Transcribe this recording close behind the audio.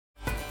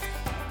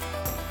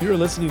You are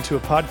listening to a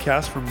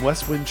podcast from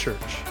Westwind Church.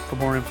 For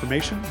more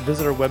information,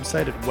 visit our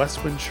website at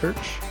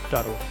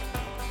westwindchurch.org.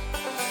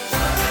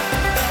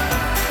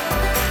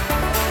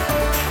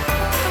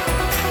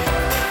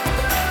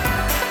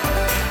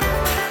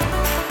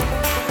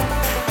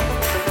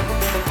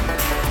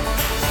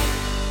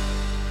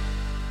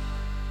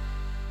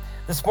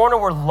 This morning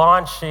we're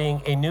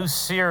launching a new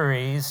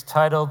series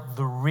titled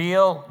The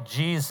Real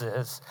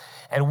Jesus,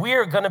 and we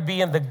are going to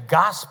be in the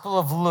Gospel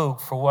of Luke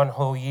for one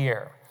whole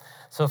year.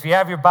 So if you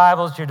have your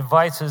Bibles, your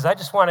devices, I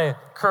just want to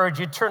encourage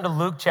you, turn to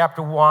Luke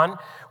chapter 1.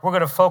 We're going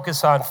to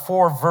focus on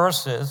 4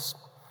 verses.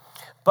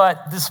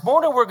 But this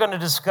morning we're going to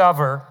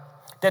discover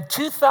that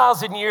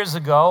 2,000 years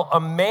ago,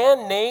 a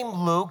man named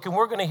Luke, and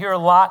we're going to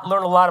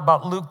learn a lot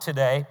about Luke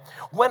today,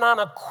 went on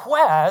a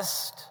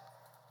quest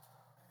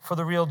for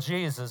the real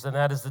Jesus, and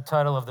that is the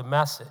title of the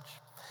message.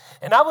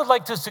 And I would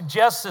like to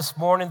suggest this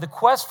morning the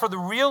quest for the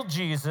real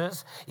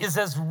Jesus is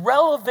as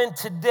relevant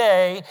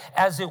today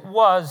as it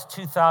was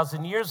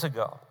 2,000 years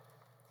ago.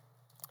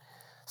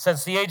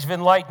 Since the Age of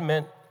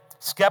Enlightenment,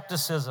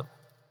 skepticism,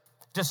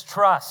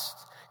 distrust,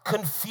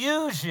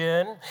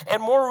 confusion,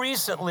 and more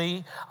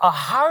recently, a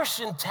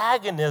harsh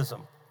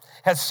antagonism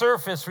has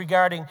surfaced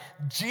regarding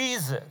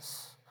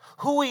Jesus,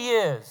 who he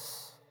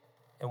is,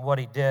 and what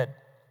he did.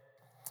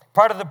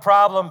 Part of the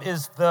problem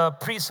is the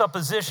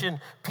presupposition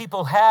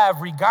people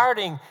have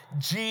regarding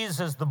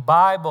Jesus, the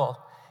Bible,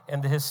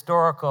 and the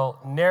historical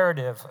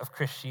narrative of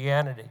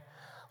Christianity.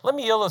 Let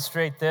me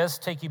illustrate this,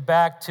 take you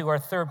back to our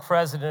third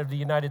president of the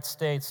United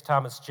States,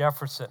 Thomas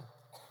Jefferson.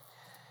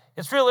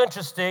 It's real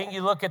interesting.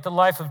 You look at the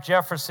life of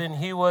Jefferson,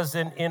 he was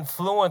an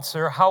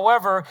influencer.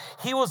 However,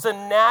 he was a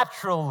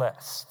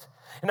naturalist.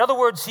 In other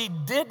words, he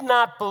did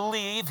not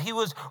believe, he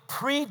was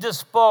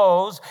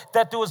predisposed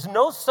that there was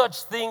no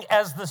such thing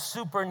as the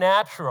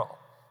supernatural.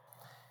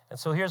 And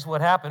so here's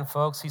what happened,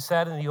 folks. He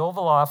sat in the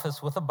Oval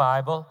Office with a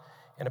Bible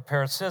and a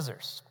pair of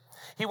scissors.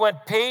 He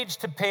went page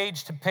to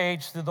page to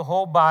page through the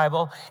whole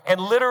Bible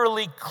and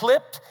literally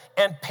clipped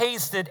and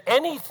pasted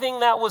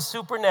anything that was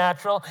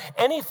supernatural,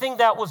 anything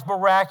that was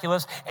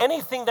miraculous,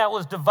 anything that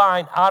was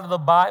divine out of the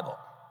Bible.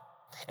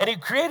 And he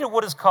created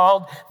what is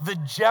called the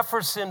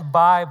Jefferson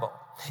Bible.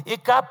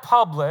 It got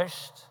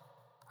published.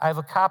 I have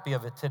a copy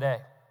of it today.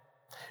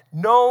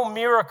 No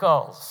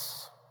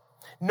miracles,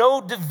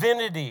 no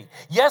divinity.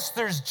 Yes,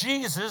 there's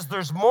Jesus,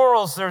 there's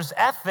morals, there's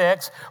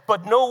ethics,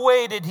 but no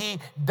way did he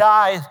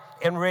die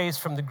and raise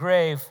from the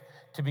grave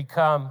to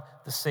become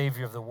the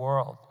Savior of the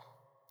world.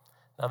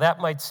 Now that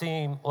might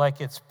seem like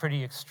it's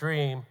pretty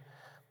extreme,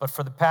 but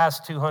for the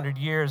past 200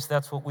 years,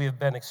 that's what we have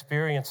been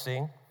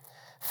experiencing.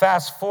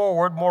 Fast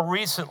forward, more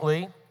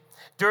recently,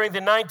 during the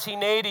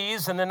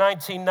 1980s and the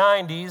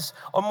 1990s,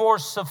 a more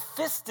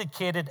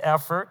sophisticated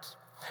effort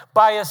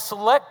by a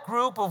select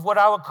group of what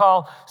I would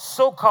call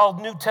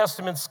so-called New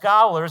Testament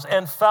scholars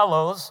and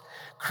fellows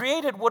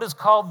created what is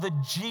called the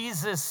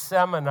Jesus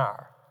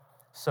Seminar.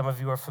 Some of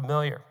you are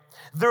familiar.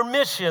 Their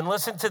mission,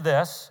 listen to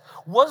this,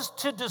 was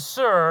to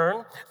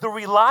discern the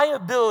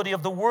reliability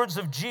of the words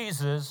of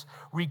Jesus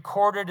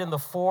recorded in the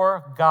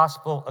 4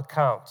 gospel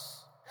accounts.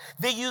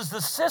 They used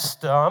the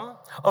system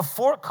of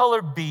 4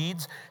 colored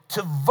beads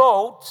to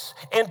vote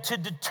and to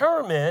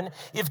determine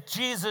if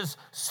Jesus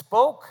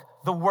spoke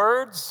the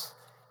words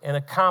and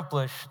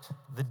accomplished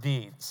the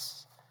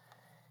deeds.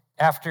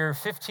 After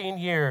 15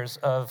 years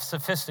of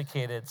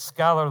sophisticated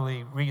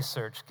scholarly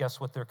research, guess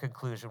what their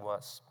conclusion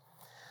was?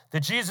 The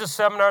Jesus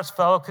Seminar's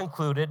fellow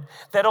concluded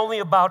that only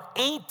about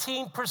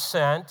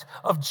 18%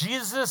 of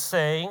Jesus'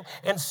 saying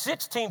and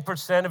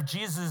 16% of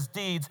Jesus'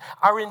 deeds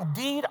are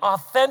indeed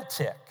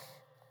authentic.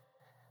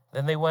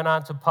 Then they went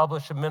on to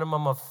publish a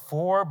minimum of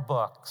 4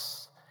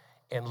 books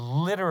and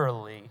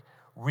literally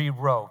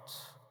rewrote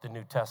the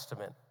New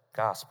Testament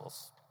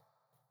Gospels.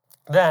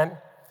 Then,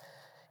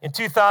 in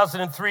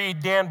 2003,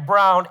 Dan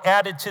Brown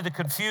added to the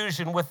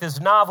confusion with his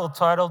novel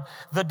titled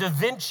The Da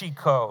Vinci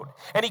Code.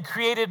 And he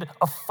created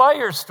a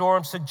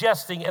firestorm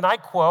suggesting, and I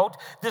quote,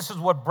 this is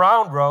what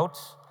Brown wrote,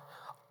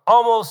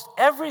 almost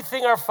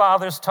everything our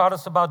fathers taught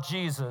us about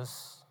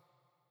Jesus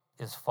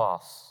is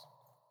false.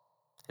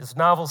 His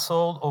novel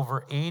sold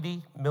over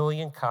 80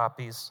 million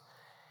copies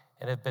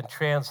and have been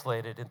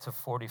translated into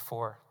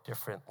 44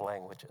 different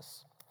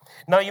languages.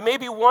 Now, you may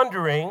be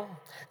wondering,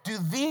 do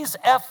these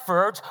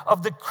efforts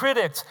of the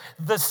critics,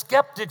 the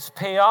skeptics,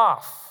 pay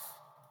off?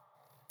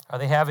 Are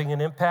they having an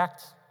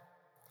impact?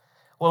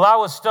 Well, I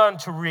was stunned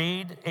to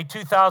read a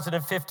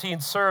 2015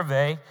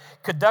 survey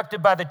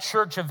conducted by the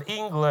Church of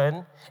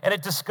England, and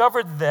it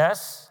discovered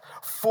this.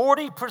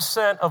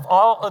 40% of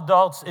all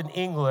adults in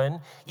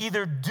England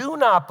either do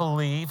not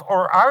believe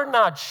or are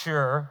not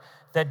sure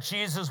that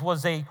Jesus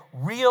was a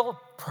real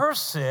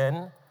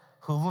person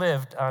who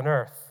lived on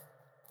earth.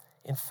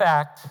 In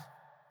fact,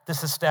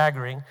 this is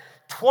staggering,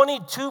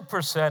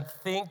 22%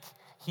 think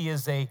he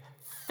is a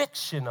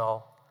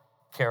fictional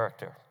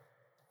character.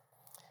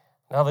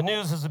 Now, the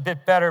news is a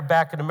bit better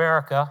back in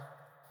America.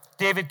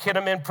 David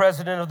Kinnaman,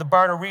 president of the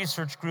Barna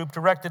Research Group,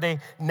 directed a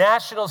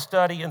national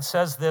study and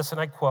says this, and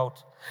I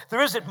quote,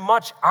 There isn't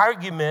much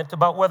argument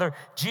about whether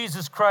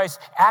Jesus Christ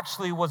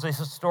actually was a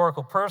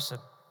historical person,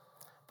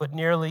 but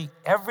nearly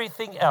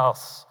everything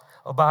else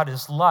about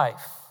his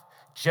life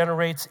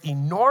generates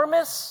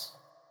enormous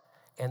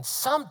and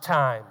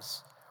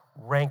sometimes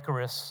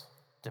rancorous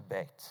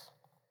debate.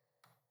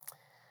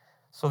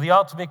 So the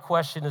ultimate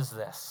question is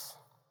this: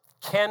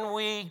 can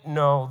we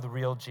know the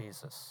real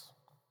Jesus?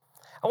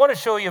 I want to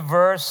show you a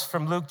verse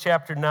from Luke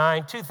chapter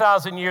 9.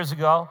 2,000 years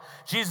ago,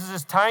 Jesus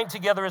is tying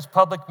together his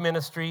public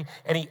ministry,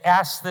 and he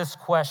asks this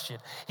question.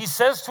 He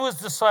says to his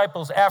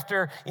disciples,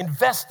 after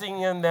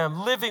investing in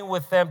them, living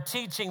with them,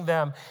 teaching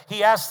them,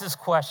 he asks this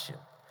question: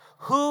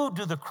 who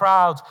do the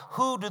crowds,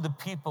 who do the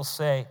people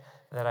say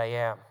that I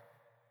am?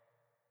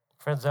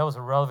 Friends, that was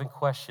a relevant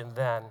question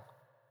then,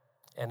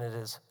 and it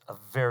is a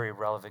very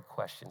relevant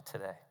question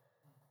today.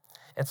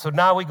 And so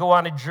now we go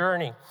on a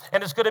journey,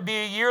 and it's going to be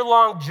a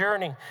year-long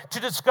journey to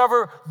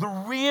discover the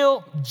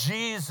real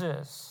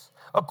Jesus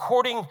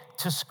according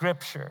to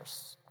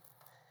Scriptures.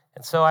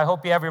 And so I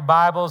hope you have your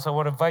Bibles. I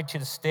want to invite you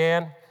to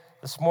stand.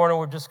 This morning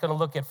we're just going to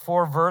look at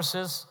 4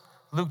 verses,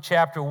 Luke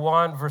chapter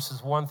 1,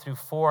 verses 1 through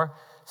 4.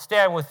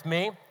 Stand with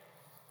me,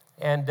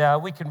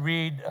 and we can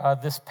read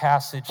this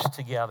passage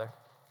together.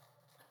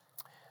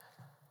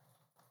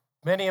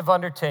 Many have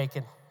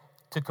undertaken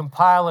to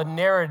compile a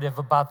narrative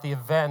about the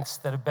events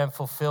that have been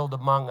fulfilled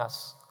among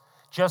us,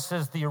 just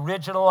as the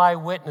original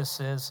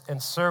eyewitnesses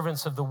and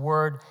servants of the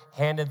word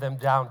handed them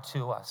down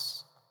to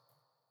us.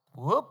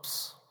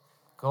 Whoops,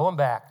 going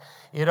back.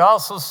 It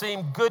also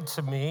seemed good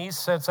to me,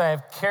 since I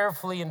have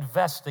carefully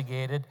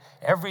investigated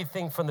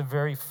everything from the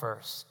very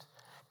first,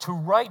 to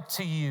write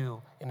to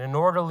you in an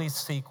orderly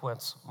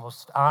sequence,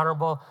 most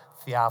honorable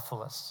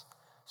Theophilus,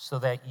 so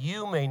that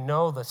you may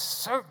know the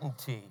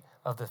certainty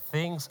of the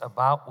things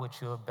about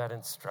which you have been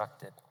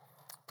instructed.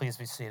 Please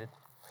be seated.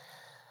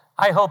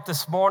 I hope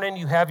this morning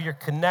you have your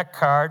Connect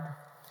card,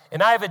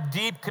 and I have a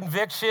deep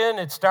conviction.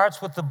 It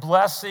starts with the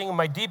blessing.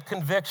 My deep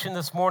conviction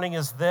this morning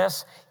is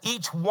this: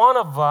 each one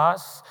of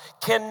us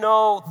can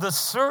know the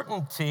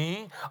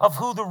certainty of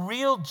who the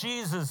real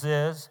Jesus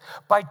is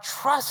by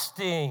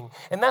trusting,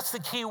 and that's the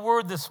key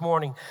word this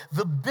morning,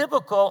 the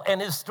biblical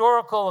and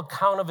historical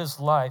account of his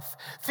life.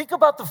 Think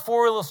about the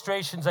 4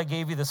 illustrations I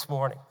gave you this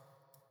morning.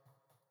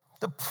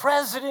 The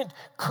president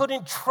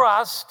couldn't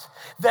trust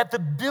that the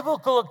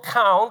biblical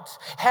account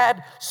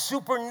had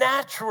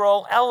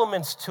supernatural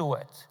elements to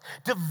it,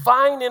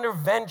 divine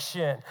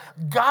intervention,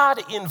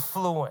 God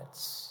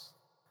influence.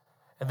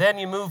 And then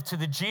you move to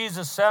the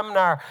Jesus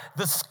Seminar.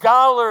 The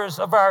scholars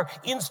of our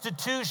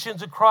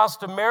institutions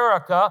across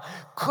America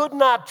could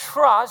not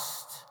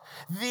trust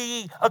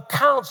the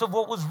accounts of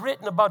what was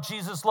written about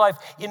Jesus' life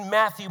in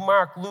Matthew,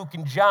 Mark, Luke,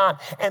 and John.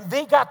 And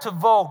they got to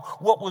vote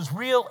what was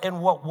real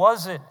and what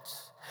wasn't.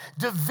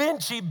 Da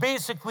Vinci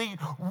basically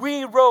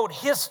rewrote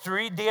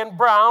history, Dan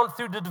Brown,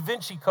 through the Da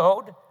Vinci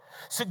Code,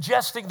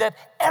 suggesting that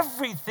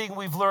everything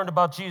we've learned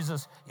about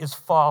Jesus is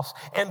false.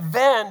 And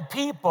then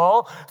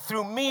people,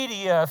 through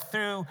media,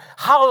 through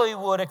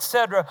Hollywood,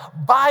 etc.,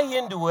 buy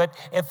into it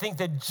and think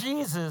that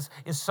Jesus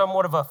is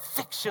somewhat of a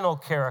fictional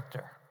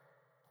character.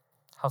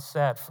 How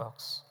sad,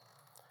 folks.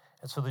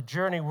 And so the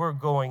journey we're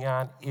going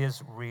on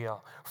is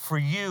real. For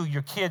you,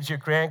 your kids, your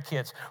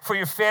grandkids, for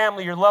your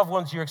family, your loved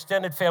ones, your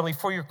extended family,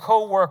 for your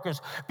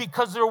coworkers,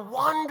 because they're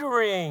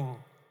wondering,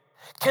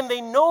 can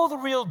they know the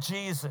real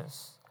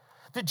Jesus?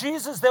 The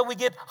Jesus that we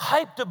get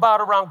hyped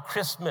about around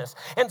Christmas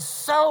and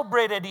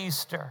celebrate at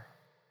Easter.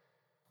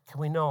 Can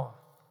we know him?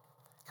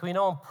 Can we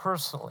know him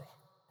personally?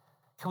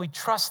 Can we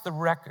trust the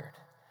record?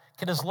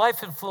 Can his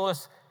life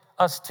influence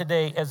us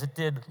today as it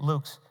did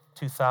Luke's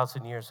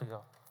 2,000 years ago?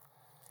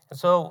 And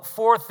so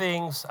 4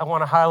 things I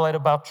want to highlight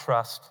about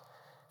trust.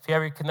 If you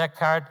have your Connect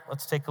card,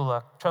 let's take a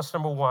look. Trust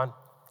number 1,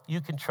 you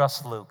can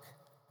trust Luke.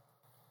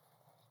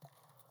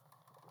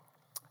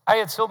 I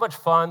had so much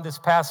fun this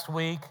past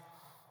week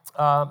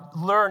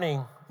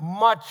learning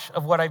much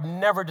of what I've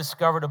never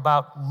discovered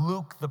about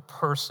Luke the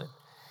person.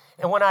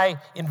 And when I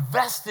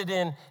invested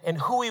in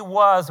who he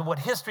was and what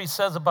history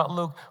says about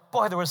Luke,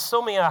 boy, there were so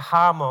many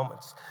aha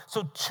moments.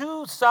 So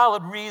 2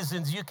 solid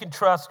reasons you can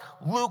trust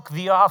Luke,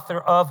 the author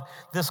of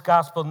this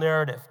gospel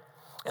narrative.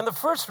 And the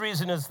first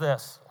reason is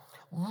this: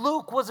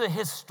 Luke was a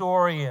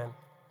historian.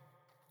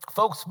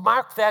 Folks,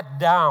 mark that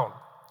down.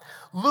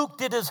 Luke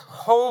did his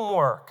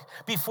homework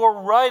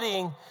before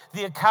writing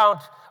the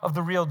account of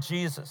the real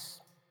Jesus.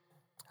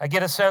 I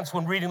get a sense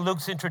when reading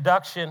Luke's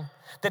introduction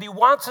that he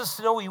wants us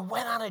to know he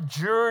went on a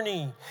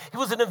journey. He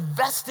was an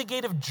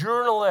investigative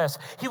journalist.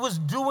 He was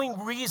doing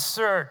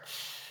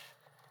research.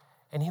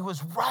 And he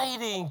was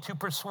writing to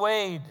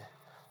persuade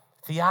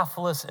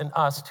Theophilus and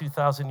us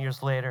 2,000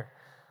 years later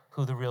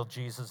who the real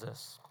Jesus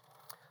is.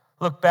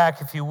 Look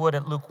back, if you would,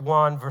 at Luke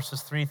 1,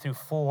 verses 3 through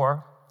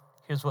 4.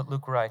 Here's what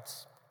Luke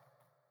writes.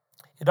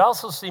 It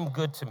also seemed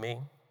good to me,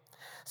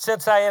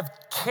 since I have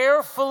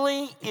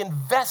carefully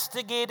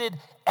investigated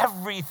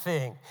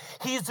everything.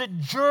 He's a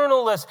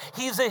journalist.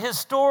 He's a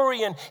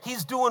historian.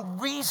 He's doing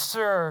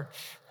research.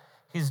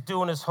 He's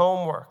doing his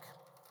homework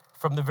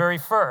from the very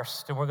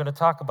first, and we're going to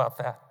talk about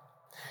that.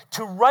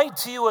 to write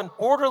to you an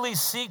orderly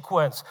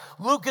sequence.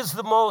 Luke is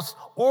the most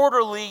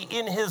orderly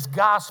in his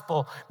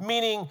gospel,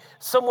 meaning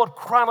somewhat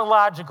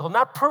chronological,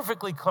 not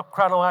perfectly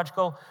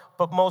chronological,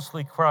 but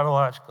mostly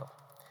chronological.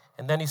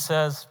 And then he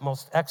says,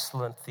 most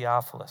excellent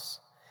Theophilus.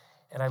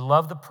 And I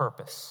love the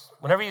purpose.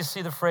 Whenever you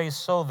see the phrase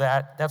so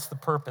that, that's the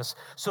purpose.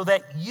 So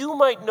that you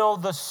might know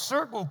the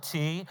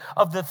certainty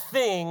of the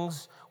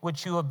things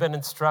which you have been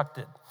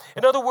instructed.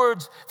 In other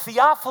words,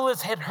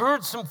 Theophilus had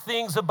heard some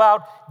things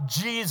about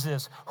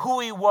Jesus, who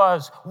he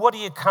was, what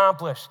he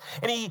accomplished.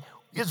 And he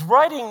is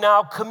writing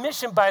now,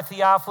 commissioned by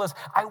Theophilus,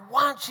 I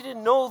want you to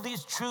know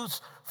these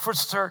truths for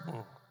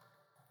certain.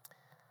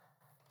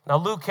 Now,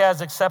 Luke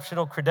has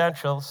exceptional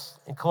credentials.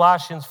 In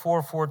Colossians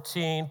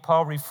 4:14,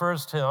 Paul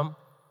refers to him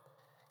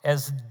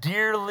as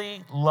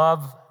dearly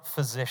loved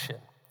physician.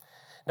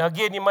 Now,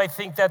 again, you might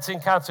think that's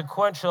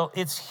inconsequential.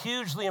 It's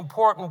hugely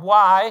important.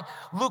 Why?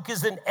 Luke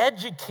is an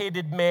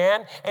educated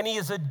man, and he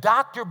is a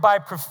doctor by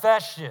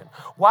profession.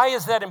 Why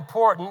is that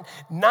important?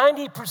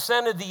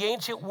 90% of the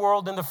ancient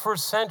world in the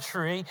first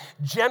century,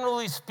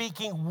 generally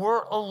speaking,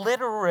 were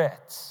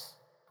illiterate.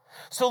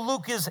 So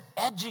Luke is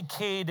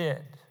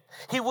educated.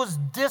 He was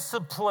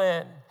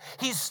disciplined.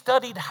 He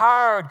studied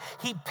hard.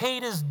 He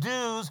paid his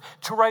dues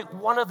to write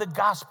one of the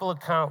gospel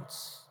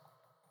accounts.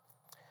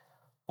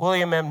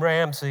 William M.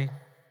 Ramsey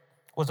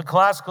was a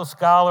classical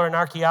scholar and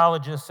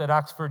archaeologist at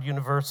Oxford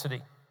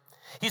University.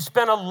 He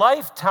spent a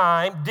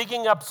lifetime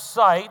digging up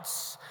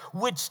sites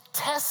which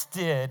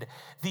tested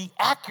the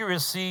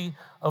accuracy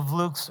of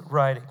Luke's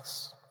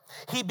writings.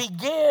 He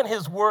began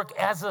his work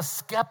as a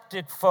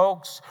skeptic,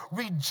 folks,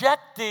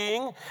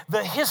 rejecting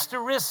the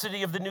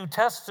historicity of the New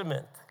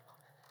Testament.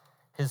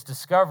 His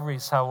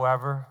discoveries,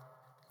 however,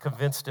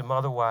 convinced him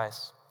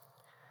otherwise.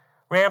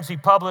 Ramsey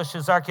published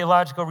his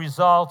archaeological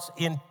results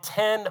in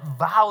 10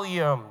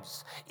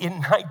 volumes in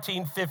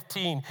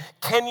 1915.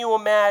 Can you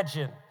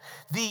imagine?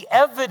 The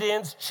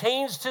evidence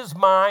changed his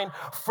mind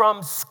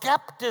from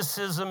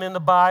skepticism in the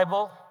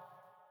Bible,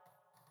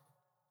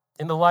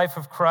 in the life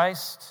of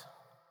Christ,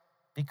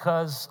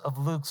 because of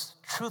Luke's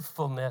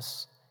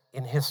truthfulness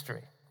in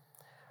history.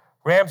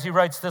 Ramsey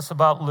writes this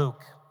about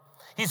Luke.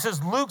 He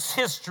says, Luke's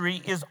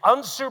history is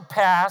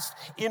unsurpassed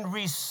in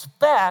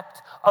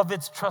respect of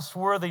its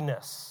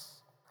trustworthiness.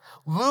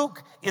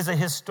 Luke is a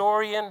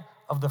historian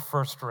of the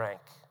first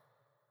rank.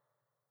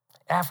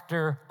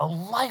 After a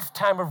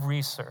lifetime of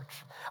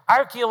research,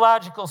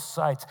 archaeological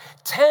sites,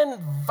 10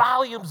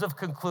 volumes of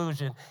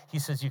conclusion, he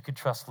says you could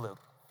trust Luke.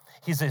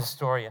 He's a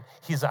historian.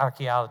 He's an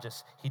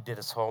archaeologist. He did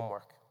his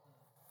homework.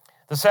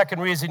 The second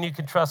reason you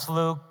can trust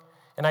Luke,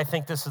 and I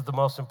think this is the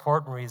most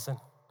important reason,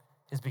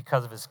 is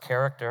because of his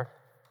character.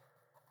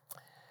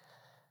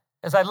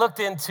 As I looked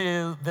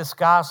into this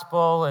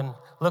gospel and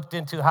looked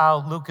into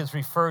how Luke is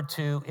referred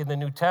to in the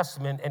New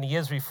Testament, and he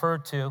is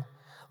referred to,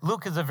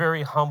 Luke is a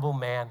very humble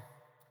man.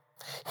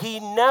 He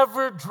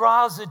never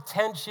draws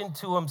attention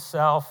to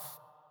himself.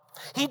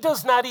 He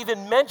does not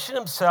even mention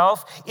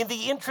himself in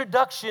the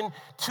introduction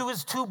to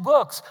his two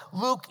books,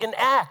 Luke and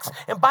Acts.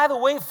 And by the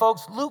way,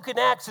 folks, Luke and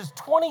Acts is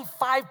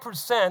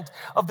 25%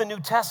 of the New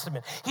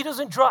Testament. He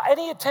doesn't draw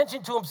any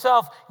attention to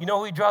himself. You know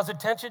who he draws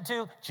attention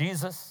to?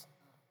 Jesus.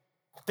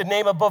 The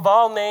name above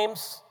all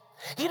names.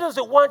 He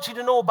doesn't want you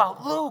to know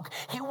about Luke.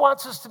 He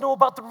wants us to know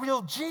about the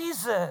real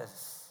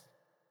Jesus.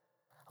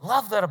 I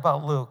love that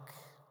about Luke.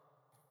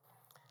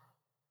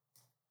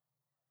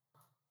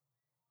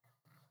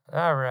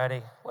 All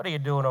righty. What are you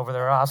doing over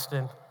there,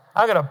 Austin?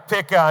 I'm going to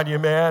pick on you,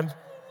 man.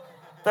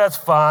 That's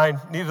fine.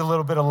 Need a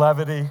little bit of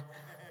levity.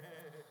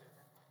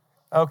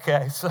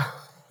 Okay,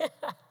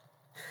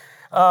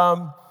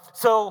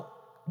 so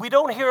we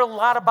don't hear a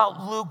lot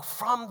about Luke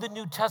from the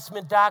New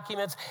Testament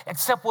documents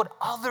except what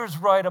others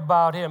write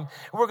about him.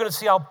 We're going to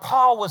see how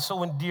Paul was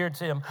so endeared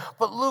to him.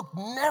 But Luke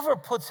never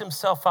puts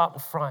himself out in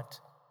front.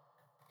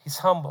 He's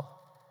humble,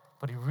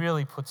 but he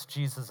really puts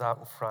Jesus out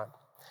in front.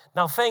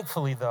 Now,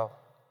 thankfully, though,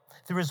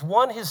 there is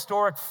one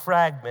historic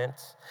fragment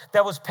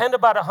that was penned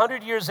about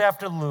 100 years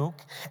after Luke,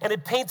 and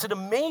it paints an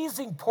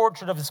amazing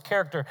portrait of his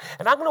character.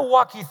 And I'm going to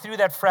walk you through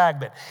that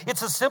fragment.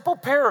 It's a simple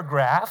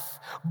paragraph,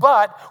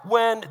 but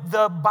when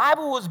the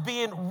Bible was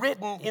being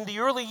written in the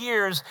early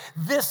years,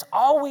 this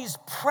always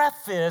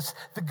prefaced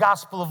the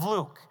Gospel of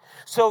Luke.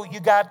 So you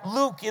got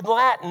Luke in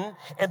Latin,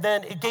 and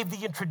then it gave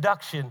the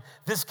introduction.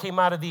 This came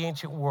out of the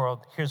ancient world.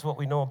 Here's what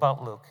we know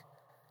about Luke.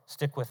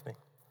 Stick with me.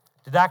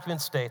 The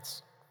document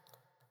states,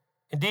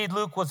 indeed,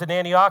 Luke was an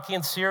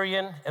Antiochian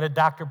Syrian and a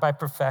doctor by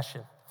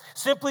profession.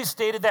 Simply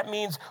stated, that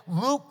means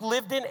Luke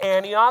lived in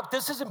Antioch.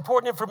 This is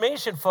important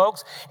information,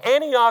 folks.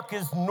 Antioch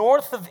is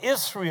north of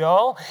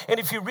Israel, and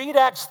if you read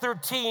Acts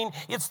 13,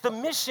 it's the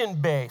mission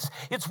base.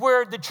 It's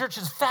where the church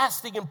is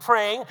fasting and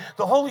praying.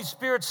 The Holy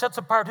Spirit sets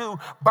apart who?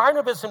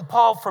 Barnabas and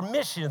Paul for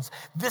missions.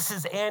 This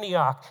is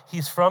Antioch.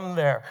 He's from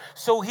there.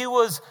 So he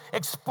was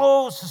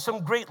exposed to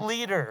some great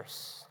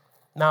leaders.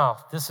 Now,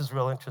 this is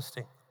real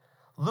interesting.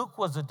 Luke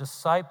was a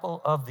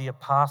disciple of the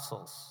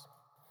apostles.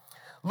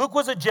 Luke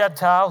was a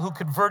Gentile who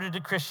converted to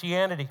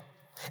Christianity.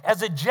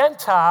 As a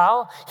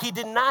Gentile, he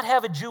did not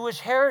have a Jewish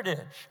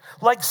heritage.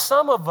 Like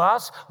some of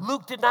us,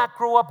 Luke did not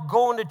grow up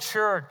going to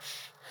church,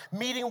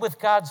 meeting with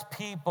God's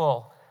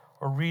people,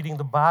 or reading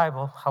the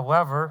Bible.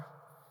 However,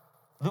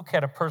 Luke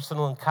had a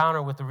personal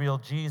encounter with the real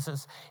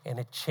Jesus, and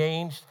it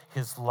changed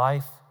his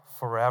life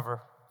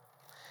forever.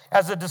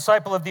 As a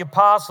disciple of the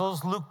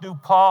apostles, Luke knew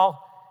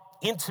Paul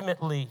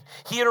intimately.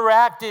 He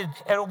interacted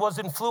and was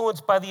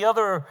influenced by the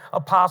other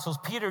apostles,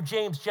 Peter,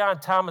 James, John,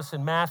 Thomas,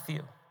 and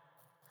Matthew.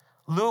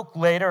 Luke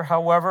later,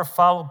 however,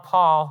 followed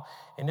Paul,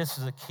 and this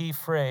is a key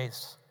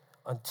phrase,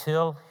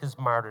 until his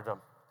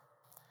martyrdom.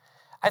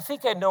 I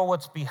think I know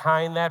what's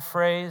behind that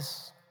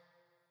phrase.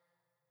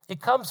 It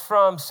comes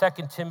from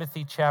 2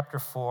 Timothy chapter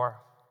 4.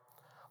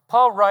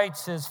 Paul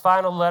writes his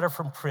final letter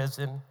from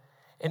prison,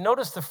 and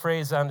notice the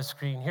phrase on the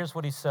screen. Here's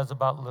what he says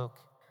about Luke.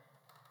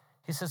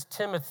 He says,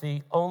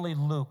 Timothy, only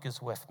Luke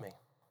is with me.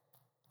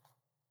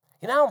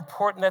 You know how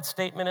important that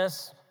statement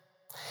is?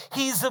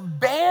 He's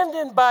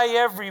abandoned by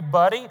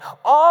everybody.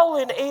 All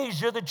in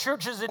Asia, the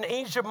churches in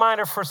Asia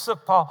Minor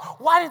forsook Paul.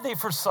 Why did they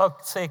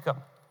forsake him?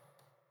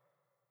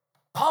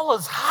 Paul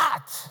is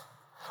hot.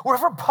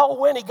 Wherever Paul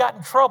went, he got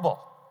in trouble.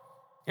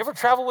 You ever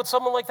travel with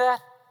someone like that?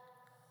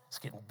 He's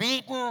getting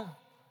beaten,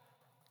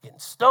 getting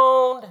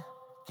stoned,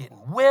 getting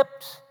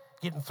whipped,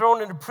 getting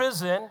thrown into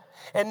prison.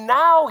 And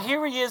now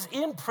here he is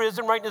in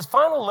prison writing his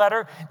final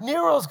letter.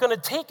 Nero's going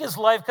to take his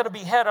life, going to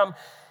behead him.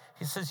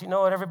 He says, you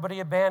know what, everybody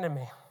abandoned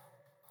me.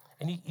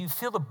 And you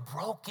feel the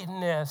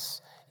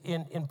brokenness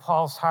in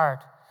Paul's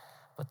heart.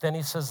 But then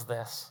he says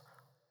this,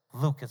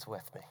 Luke is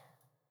with me.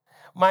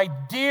 My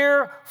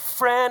dear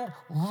friend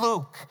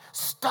Luke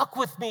stuck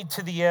with me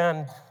to the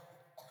end.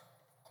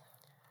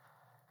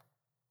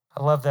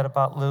 I love that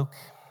about Luke.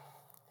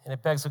 And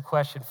it begs a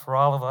question for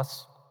all of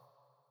us.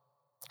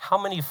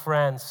 How many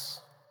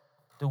friends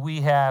do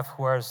we have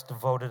who are as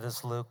devoted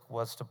as Luke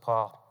was to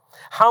Paul?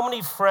 How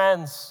many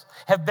friends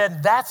have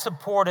been that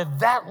supportive,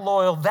 that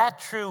loyal, that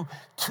true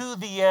to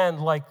the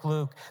end like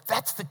Luke?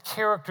 That's the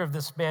character of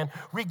this man.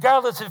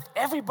 Regardless if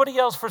everybody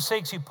else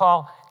forsakes you,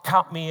 Paul,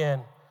 count me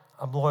in.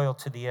 I'm loyal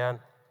to the end.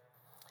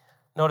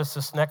 Notice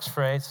this next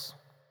phrase.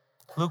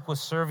 Luke was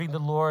serving the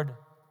Lord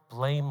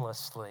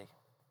blamelessly.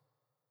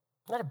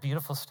 Isn't that a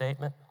beautiful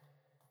statement?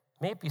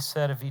 May it be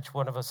said of each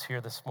one of us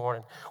here this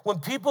morning. When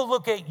people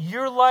look at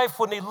your life,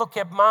 when they look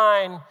at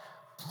mine,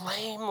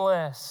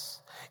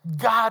 blameless,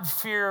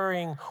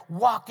 God-fearing,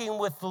 walking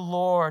with the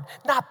Lord.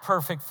 Not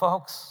perfect,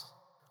 folks,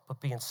 but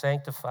being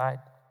sanctified.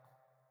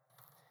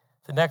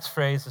 The next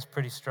phrase is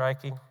pretty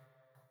striking.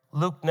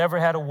 Luke never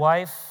had a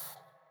wife,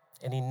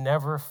 and he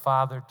never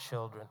fathered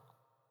children.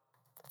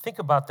 Think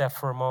about that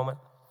for a moment.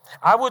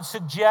 I would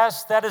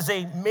suggest that is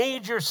a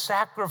major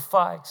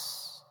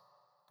sacrifice.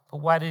 But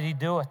why did he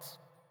do it?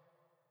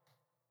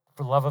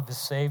 For love of his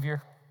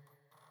Savior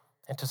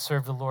and to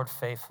serve the Lord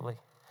faithfully.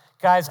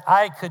 Guys,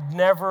 I could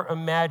never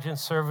imagine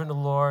serving the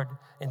Lord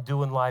and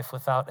doing life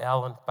without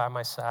Ellen by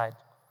my side.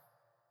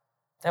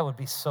 That would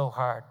be so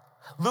hard.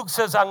 Luke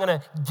says, I'm going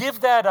to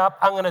give that up.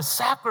 I'm going to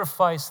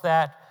sacrifice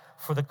that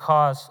for the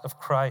cause of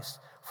Christ,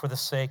 for the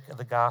sake of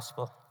the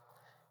gospel.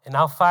 And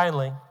now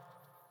finally,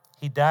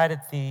 he died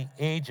at the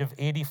age of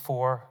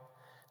 84.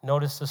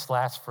 Notice this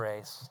last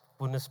phrase.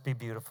 Wouldn't this be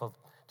beautiful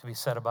to be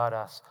said about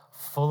us?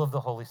 Full of the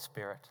Holy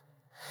Spirit.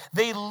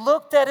 They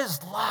looked at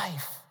his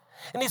life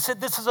and he said,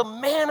 this is a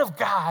man of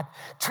God,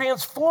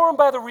 transformed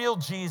by the real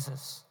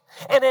Jesus.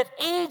 And at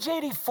age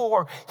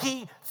 84,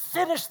 he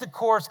finished the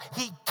course.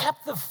 He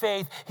kept the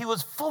faith. He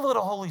was full of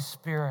the Holy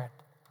Spirit.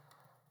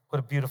 What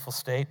a beautiful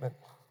statement.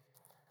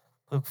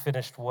 Luke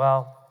finished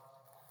well.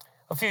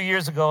 A few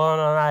years ago,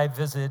 Anna and I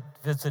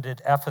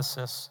visited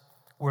Ephesus,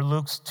 where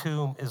Luke's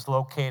tomb is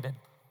located.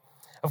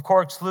 Of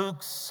course,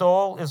 Luke's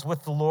soul is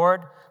with the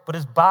Lord, but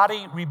his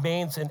body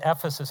remains in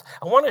Ephesus.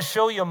 I want to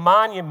show you a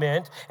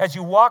monument as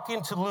you walk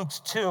into Luke's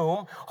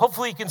tomb.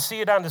 Hopefully you can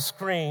see it on the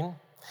screen.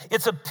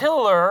 It's a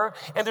pillar,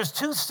 and there's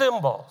two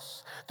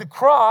symbols. The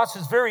cross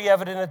is very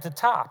evident at the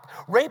top.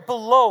 Right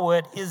below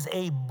it is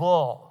a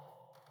bull.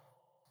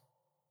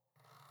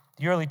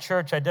 The early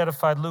church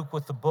identified Luke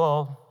with the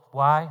bull.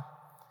 Why?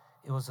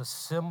 It was a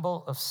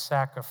symbol of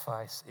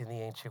sacrifice in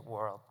the ancient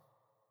world.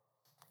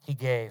 He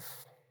gave.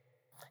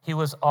 He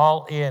was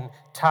all in,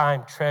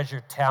 time,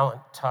 treasure,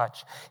 talent,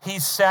 touch. He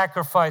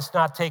sacrificed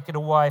not taking a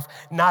wife,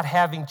 not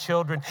having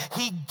children.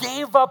 He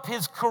gave up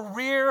his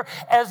career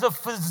as a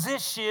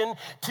physician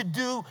to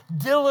do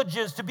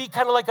diligence, to be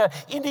kind of like a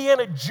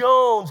Indiana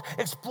Jones,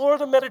 explore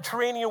the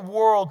Mediterranean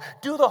world,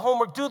 do the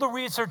homework, do the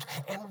research,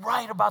 and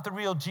write about the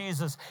real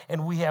Jesus.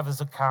 And we have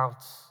his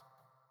accounts.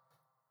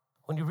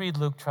 When you read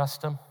Luke,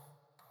 trust him.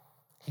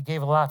 He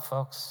gave a lot,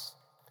 folks.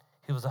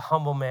 He was a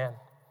humble man.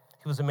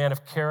 He was a man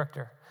of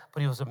character. But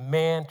he was a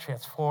man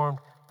transformed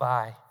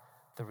by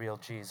the real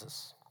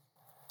Jesus.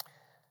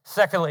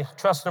 Secondly,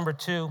 trust number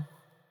 2,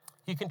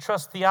 you can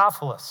trust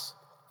Theophilus.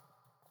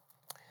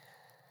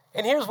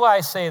 And here's why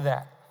I say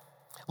that.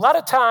 A lot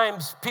of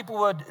times people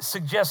would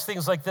suggest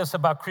things like this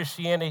about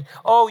Christianity.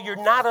 Oh, you're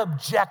not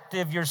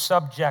objective, you're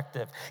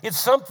subjective. It's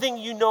something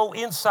you know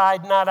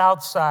inside, not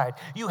outside.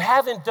 You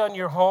haven't done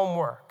your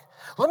homework.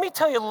 Let me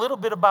tell you a little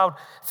bit about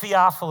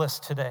Theophilus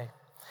today.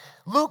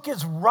 Luke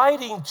is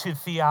writing to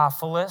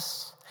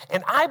Theophilus,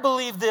 and I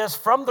believe this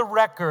from the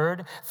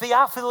record.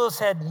 Theophilus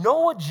had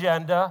no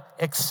agenda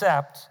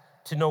except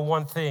to know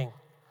one thing: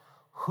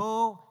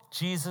 who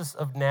Jesus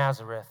of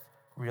Nazareth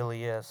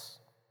really is.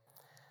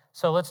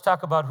 So let's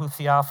talk about who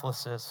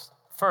Theophilus is.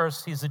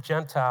 First, he's a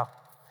Gentile.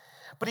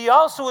 But he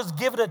also is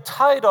given a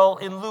title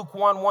in Luke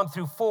 1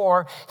 through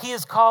 4. He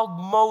is called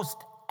Most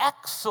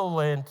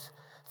Excellent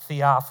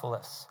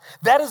Theophilus.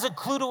 That is a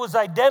clue to his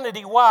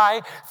identity.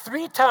 Why?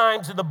 3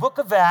 times in the book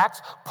of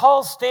Acts,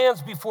 Paul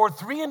stands before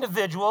 3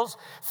 individuals,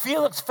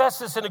 Felix,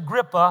 Festus, and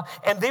Agrippa,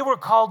 and they were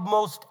called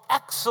most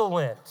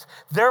excellent.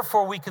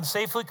 Therefore, we can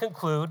safely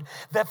conclude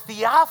that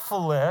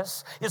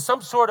Theophilus is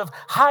some sort of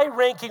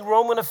high-ranking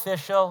Roman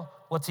official.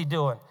 What's he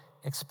doing?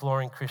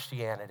 Exploring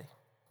Christianity.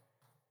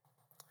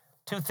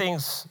 2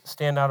 things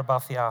stand out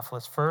about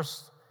Theophilus.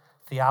 First,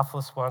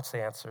 Theophilus wants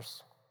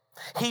answers.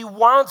 He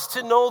wants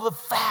to know the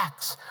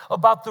facts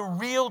about the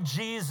real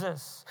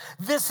Jesus.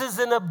 This is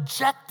an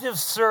objective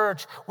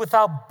search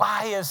without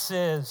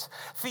biases.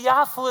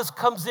 Theophilus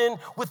comes in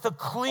with a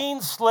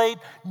clean slate,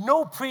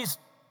 no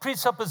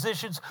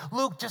presuppositions.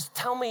 Luke, just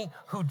tell me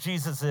who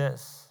Jesus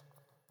is.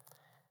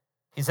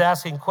 He's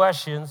asking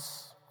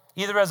questions,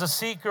 either as a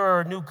seeker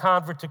or a new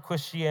convert to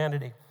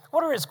Christianity.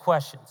 What are his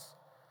questions?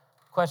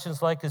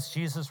 Questions like, is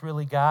Jesus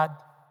really God?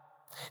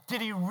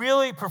 Did he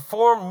really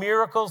perform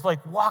miracles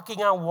like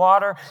walking on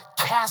water,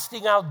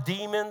 casting out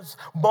demons,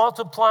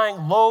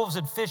 multiplying loaves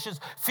and fishes,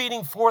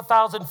 feeding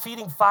 4,000,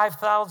 feeding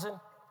 5,000?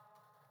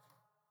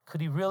 Could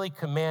he really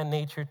command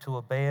nature to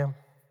obey him?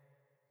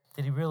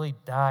 Did he really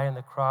die on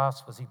the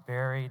cross? Was he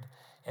buried?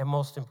 And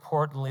most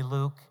importantly,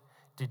 Luke,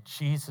 did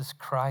Jesus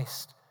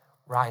Christ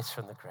rise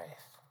from the grave?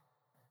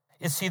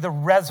 Is he the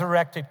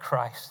resurrected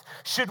Christ?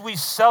 Should we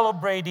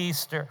celebrate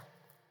Easter?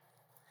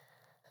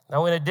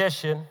 Now, in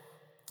addition,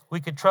 we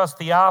could trust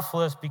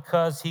Theophilus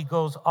because he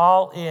goes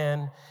all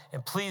in,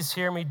 and please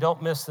hear me,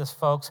 don't miss this,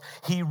 folks.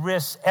 He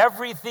risks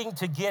everything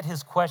to get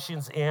his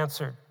questions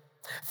answered.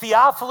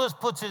 Theophilus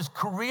puts his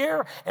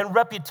career and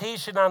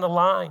reputation on the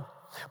line.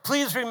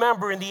 Please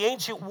remember, in the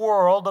ancient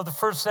world of the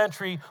first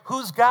century,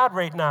 who's God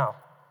right now?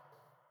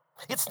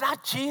 It's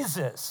not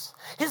Jesus.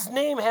 His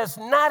name has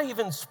not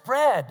even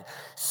spread.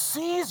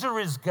 Caesar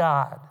is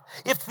God.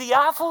 If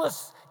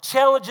Theophilus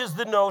challenges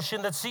the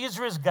notion that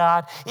Caesar is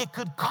God, it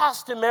could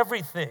cost him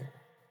everything.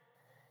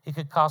 It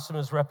could cost him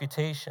his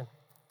reputation,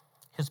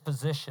 his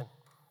position,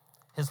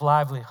 his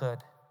livelihood,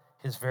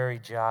 his very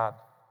job.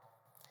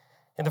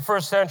 In the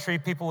first century,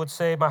 people would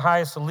say, my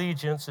highest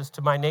allegiance is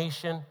to my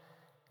nation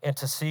and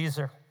to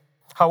Caesar.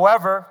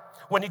 However,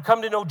 when you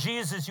come to know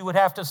Jesus, you would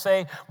have to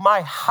say,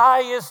 my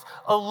highest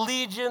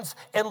allegiance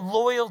and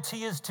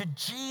loyalty is to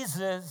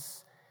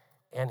Jesus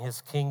and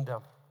his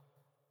kingdom.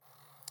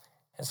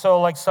 And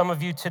so, like some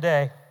of you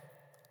today,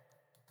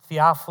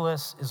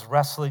 Theophilus is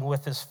wrestling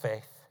with his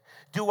faith.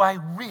 Do I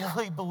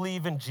really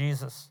believe in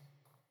Jesus?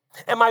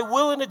 Am I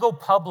willing to go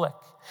public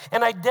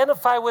and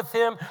identify with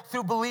him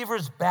through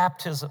believers'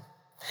 baptism?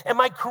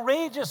 Am I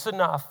courageous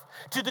enough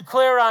to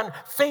declare on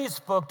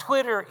Facebook,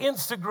 Twitter,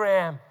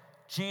 Instagram,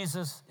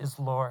 Jesus is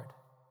Lord?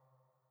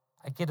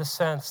 I get a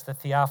sense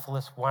that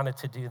Theophilus wanted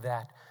to do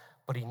that,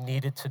 but he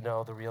needed to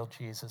know the real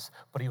Jesus,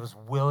 but he was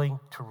willing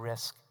to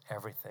risk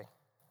everything.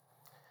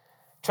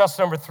 Trust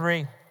number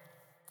 3,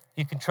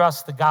 you can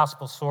trust the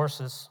gospel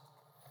sources.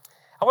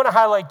 I want to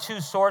highlight 2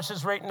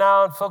 sources right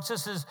now. And folks,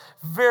 this is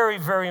very,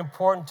 very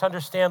important to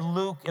understand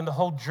Luke and the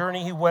whole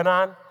journey he went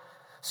on.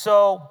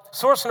 So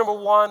source number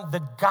 1,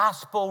 the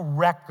gospel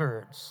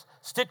records.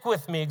 Stick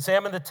with me,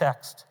 examine the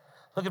text.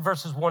 Look at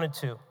verses 1 and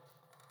 2.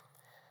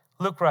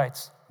 Luke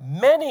writes,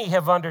 many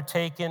have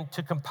undertaken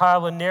to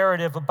compile a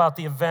narrative about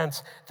the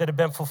events that have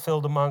been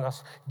fulfilled among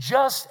us,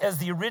 just as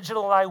the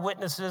original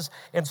eyewitnesses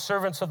and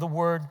servants of the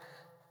word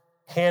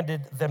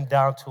handed them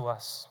down to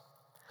us.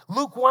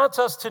 Luke wants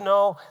us to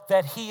know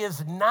that he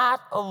is not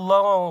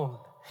alone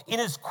in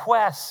his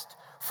quest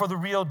for the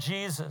real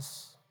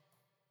Jesus.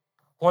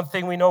 One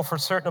thing we know for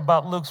certain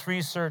about Luke's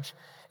research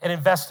and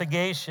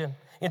investigation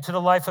into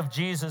the life of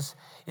Jesus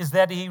is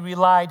that he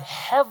relied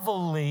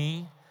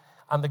heavily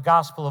on the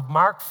Gospel of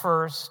Mark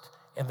first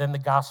and then the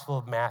Gospel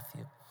of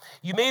Matthew.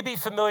 You may be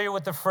familiar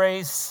with the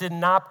phrase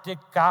synoptic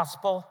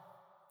gospel.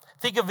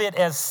 Think of it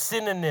as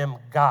synonym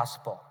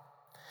gospel.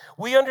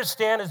 We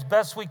understand as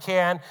best we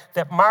can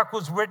that Mark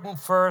was written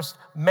first,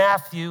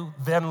 Matthew,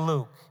 then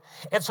Luke.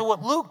 And so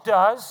what Luke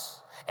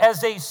does,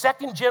 as a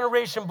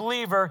second-generation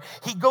believer,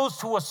 he goes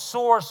to a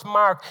source,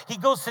 Mark. He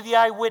goes to the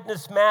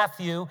eyewitness,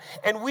 Matthew,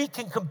 and we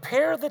can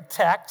compare the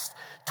text.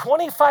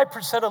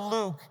 25% of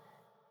Luke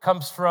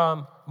comes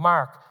from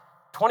Mark.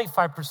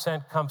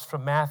 25% comes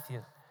from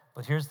Matthew.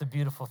 But here's the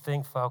beautiful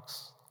thing,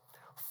 folks.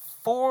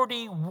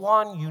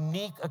 41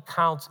 unique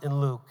accounts in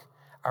Luke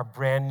are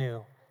brand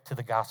new to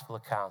the gospel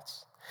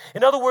accounts.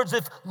 In other words,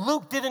 if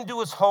Luke didn't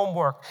do his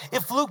homework,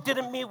 if Luke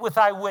didn't meet with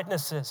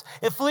eyewitnesses,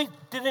 if Luke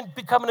didn't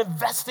become an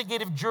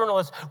investigative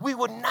journalist, we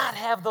would not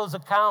have those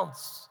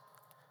accounts.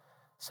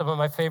 Some of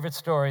my favorite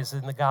stories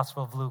in the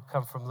Gospel of Luke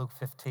come from Luke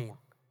 15.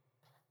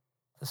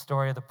 The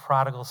story of the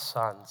prodigal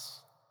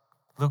sons.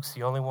 Luke's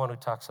the only one who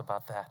talks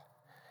about that.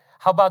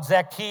 How about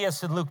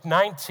Zacchaeus in Luke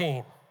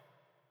 19?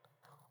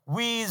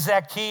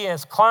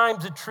 Zacchaeus,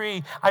 climbs a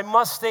tree. I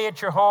must stay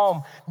at your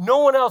home. No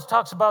one else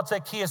talks about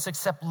Zacchaeus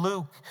except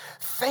Luke.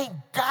 Thank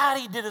God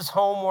he did his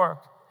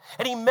homework.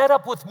 And he met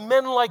up with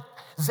men like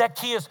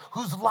Zacchaeus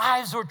whose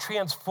lives were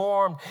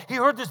transformed. He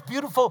heard this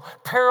beautiful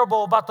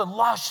parable about the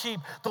lost sheep,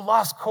 the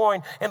lost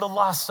coin, and the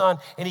lost son,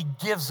 and he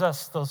gives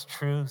us those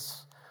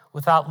truths.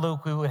 Without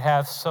Luke, we would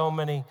have so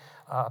many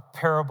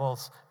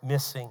parables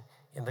missing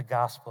in the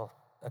gospel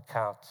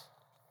account.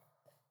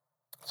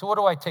 So what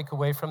do I take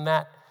away from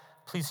that?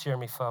 Please hear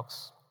me,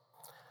 folks.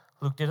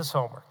 Luke did his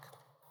homework.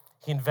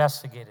 He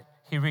investigated.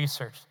 He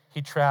researched.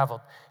 He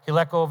traveled. He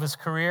let go of his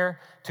career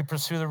to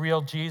pursue the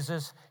real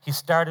Jesus. He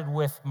started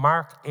with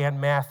Mark and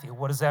Matthew.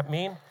 What does that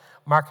mean?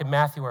 Mark and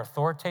Matthew are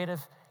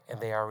authoritative, and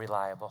they are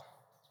reliable.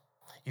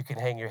 You can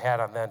hang your hat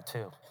on them,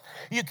 too.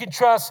 You can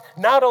trust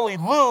not only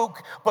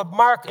Luke, but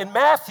Mark and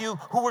Matthew,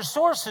 who were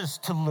sources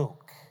to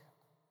Luke.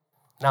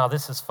 Now,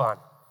 this is fun.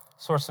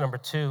 Source number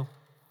 2,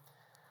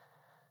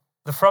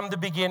 the from the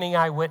beginning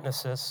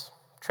eyewitnesses.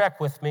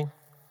 Track with me.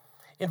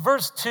 In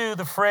verse 2,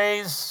 the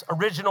phrase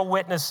original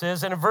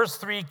witnesses, and in verse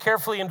 3,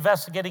 carefully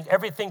investigating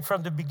everything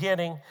from the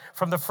beginning,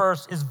 from the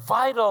first, is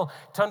vital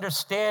to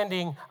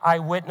understanding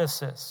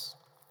eyewitnesses.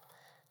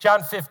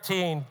 John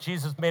 15,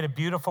 Jesus made a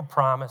beautiful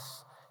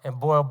promise, and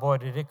boy, oh boy,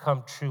 did it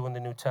come true in the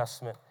New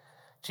Testament.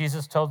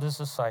 Jesus told his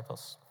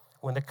disciples,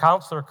 when the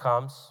counselor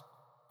comes,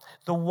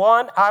 the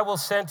one I will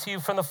send to you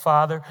from the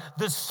Father,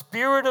 the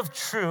Spirit of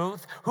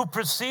truth, who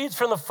proceeds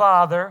from the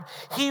Father,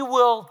 he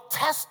will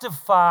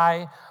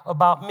testify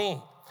about me.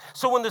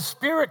 So when the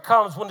Spirit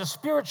comes, when the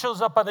Spirit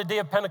shows up on the day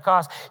of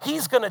Pentecost,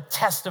 he's going to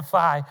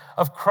testify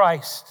of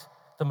Christ,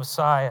 the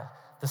Messiah,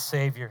 the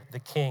Savior, the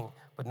King.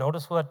 But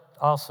notice what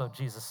also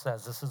Jesus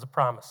says. This is a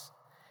promise.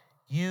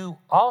 You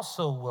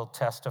also will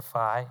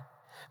testify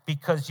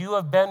because you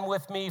have been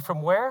with me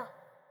from where?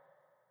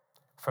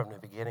 From the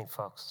beginning,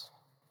 folks.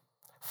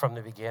 From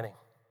the beginning.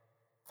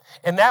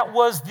 And that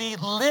was the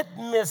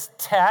litmus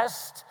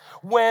test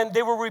when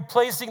they were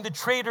replacing the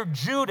traitor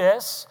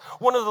Judas.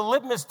 One of the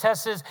litmus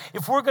tests is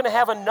if we're going to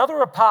have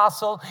another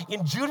apostle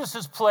in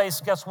Judas's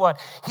place, guess what?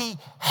 He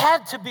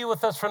had to be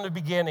with us from the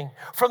beginning.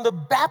 From the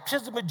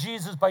baptism of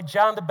Jesus by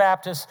John the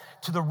Baptist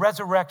to the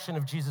resurrection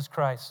of Jesus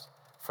Christ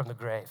from the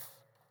grave.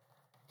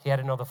 He had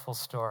to know the full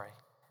story.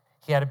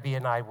 He had to be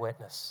an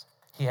eyewitness.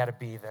 He had to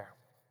be there.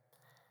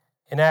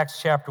 In Acts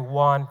chapter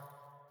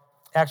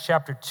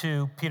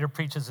 2, Peter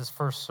preaches his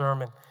first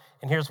sermon,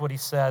 and here's what he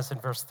says in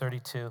verse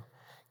 32.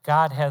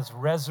 God has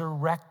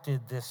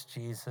resurrected this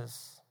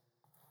Jesus,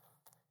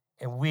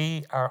 and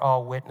we are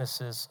all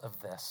witnesses of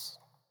this.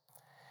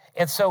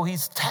 And so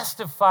he's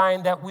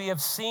testifying that we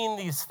have seen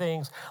these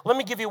things. Let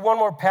me give you one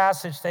more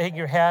passage to hang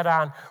your hat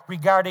on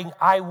regarding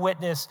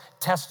eyewitness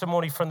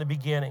testimony from the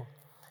beginning.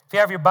 If you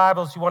have your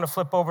Bibles, you want to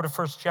flip over to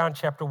 1 John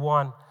chapter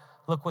 1.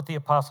 Look what the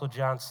Apostle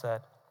John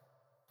said.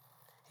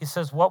 He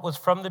says, what was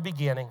from the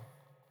beginning,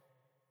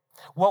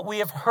 what we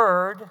have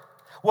heard,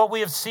 what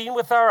we have seen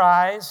with our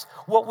eyes,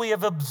 what we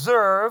have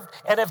observed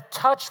and have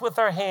touched with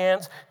our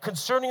hands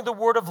concerning the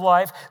word of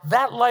life,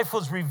 that life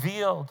was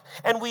revealed.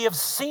 And we have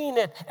seen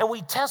it, and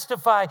we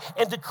testify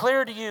and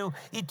declare to you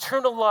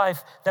eternal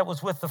life that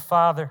was with the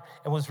Father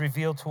and was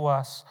revealed to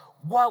us.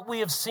 What we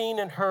have seen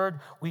and heard,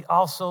 we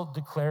also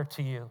declare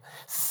to you.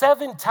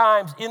 7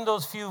 times in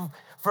those few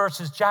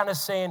verses, John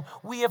is saying,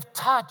 we have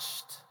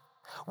touched,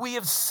 we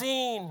have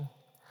seen,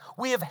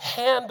 we have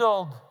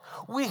handled,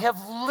 we have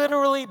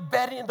literally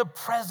been in the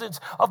presence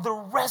of the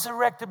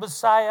resurrected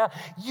Messiah.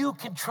 You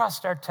can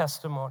trust our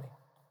testimony.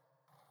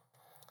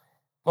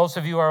 Most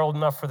of you are old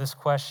enough for this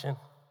question.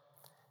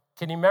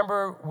 Can you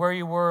remember where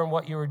you were and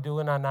what you were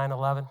doing on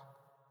 9/11?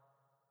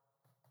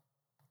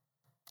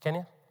 Can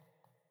you?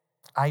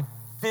 I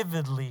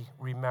vividly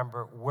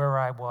remember where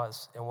I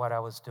was and what I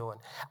was doing.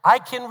 I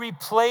can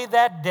replay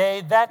that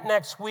day, that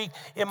next week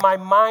in my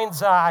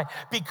mind's eye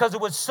because it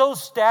was so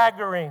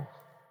staggering.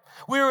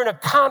 We were in a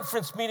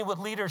conference meeting with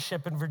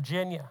leadership in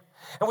Virginia,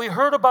 and we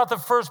heard about the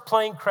first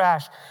plane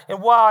crash.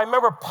 And wow, I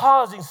remember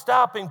pausing,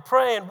 stopping,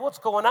 praying, what's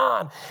going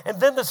on? And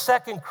then the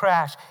second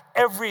crash,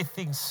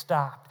 everything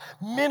stopped.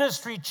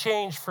 Ministry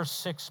changed for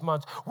 6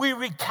 months. We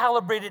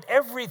recalibrated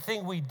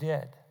everything we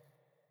did,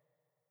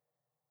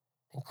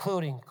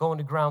 including going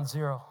to ground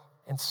zero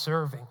and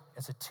serving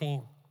as a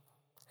team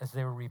as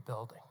they were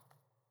rebuilding.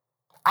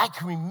 I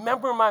can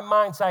remember in my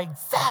mind's eye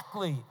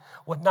exactly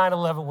what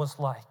 9/11 was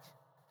like.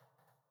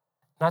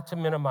 Not to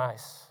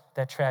minimize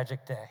that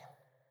tragic day,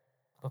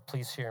 but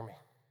please hear me.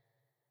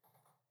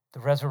 The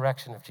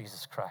resurrection of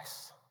Jesus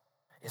Christ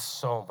is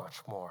so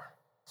much more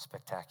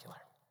spectacular.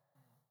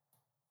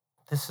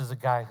 This is a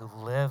guy who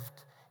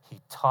lived,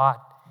 he taught,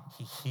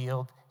 he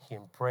healed, he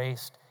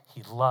embraced,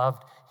 he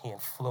loved, he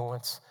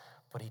influenced,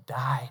 but he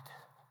died.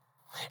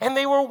 And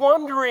they were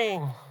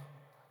wondering,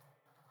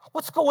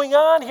 what's going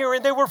on here?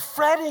 And they were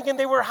fretting and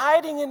they were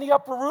hiding in the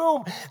upper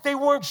room. They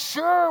weren't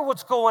sure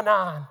what's going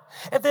on.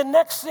 And the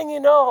next thing you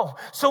know,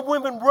 some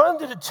women run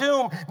to the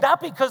tomb,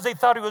 not because they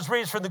thought he was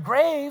raised from the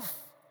grave,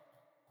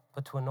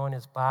 but to anoint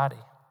his body.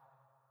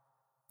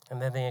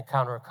 And then they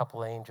encounter a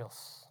couple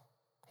angels.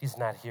 He's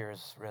not here,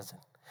 he's risen.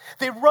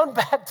 They run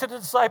back to the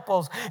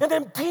disciples, and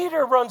then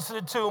Peter runs to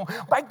the tomb.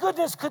 My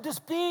goodness, could this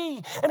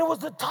be? And it was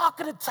the talk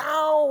of the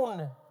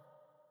town.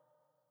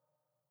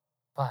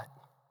 But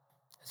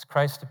as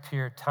Christ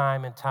appeared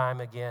time and time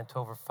again to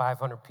over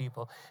 500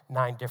 people,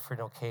 9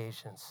 different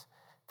occasions,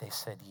 they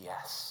said,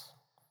 yes,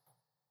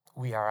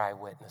 we are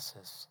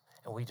eyewitnesses,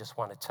 and we just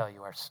want to tell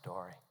you our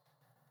story.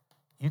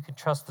 You can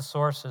trust the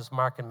sources,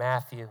 Mark and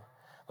Matthew,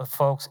 but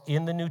folks,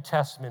 in the New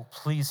Testament,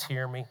 please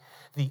hear me.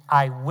 The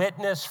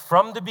eyewitness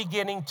from the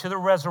beginning to the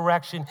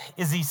resurrection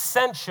is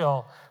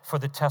essential for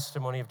the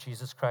testimony of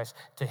Jesus Christ,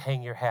 to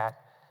hang your hat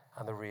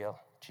on the real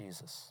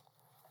Jesus.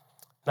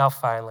 Now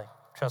finally,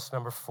 trust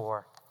number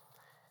 4.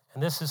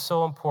 And this is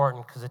so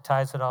important because it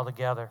ties it all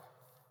together.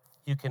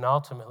 You can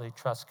ultimately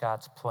trust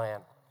God's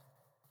plan.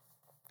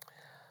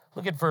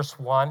 Look at verse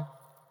 1.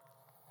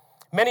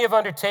 Many have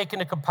undertaken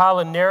to compile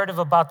a narrative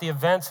about the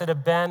events that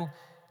have been,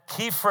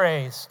 key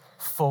phrase,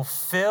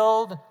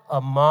 fulfilled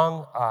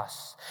among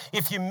us.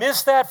 If you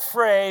miss that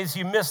phrase,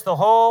 you miss the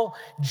whole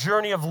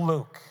journey of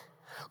Luke.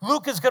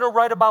 Luke is going to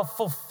write about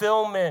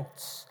fulfillment.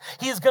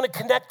 He is going to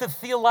connect the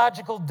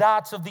theological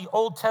dots of the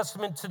Old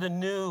Testament to the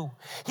New.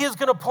 He is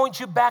going to point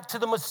you back to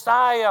the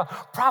Messiah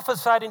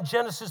prophesied in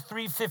Genesis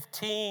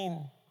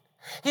 3:15.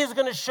 He is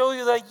going to show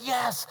you that,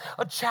 yes,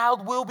 a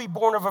child will be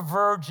born of a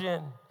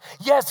virgin.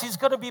 Yes, he's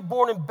going to be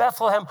born in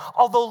Bethlehem,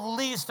 although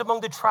least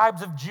among the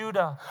tribes of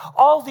Judah.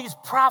 All these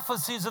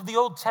prophecies of the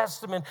Old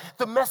Testament,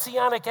 the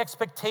messianic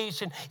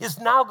expectation is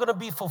now going to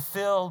be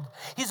fulfilled.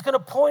 He's going to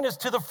point us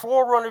to the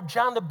forerunner,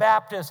 John the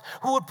Baptist,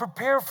 who would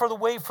prepare for the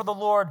way for the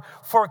Lord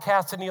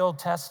forecast in the Old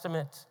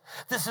Testament.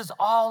 This is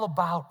all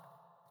about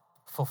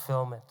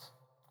fulfillment.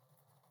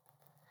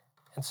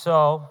 And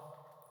so,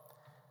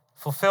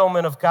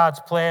 fulfillment of God's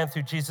plan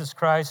through Jesus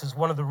Christ is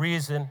one of the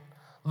reasons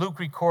Luke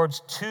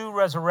records 2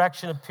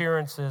 resurrection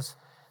appearances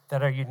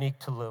that are unique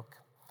to Luke.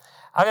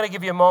 I'm going to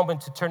give you a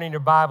moment to turn in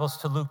your Bibles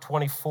to Luke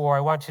 24.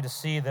 I want you to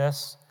see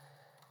this,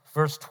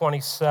 verse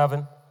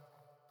 27.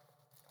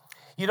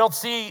 You don't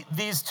see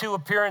these 2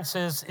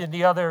 appearances in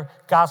the other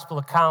gospel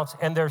accounts,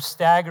 and they're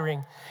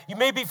staggering. You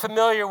may be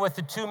familiar with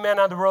the 2 men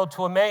on the road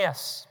to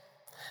Emmaus.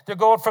 They're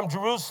going from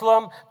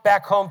Jerusalem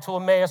back home to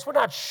Emmaus. We're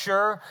not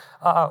sure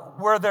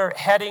where they're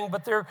heading,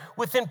 but they're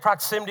within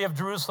proximity of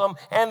Jerusalem,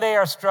 and they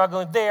are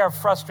struggling. They are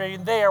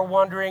frustrated. They are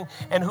wondering.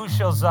 And who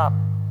shows up?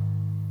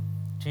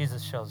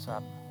 Jesus shows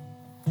up.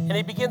 And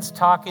he begins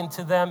talking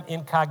to them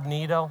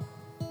incognito.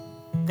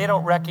 They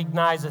don't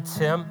recognize it's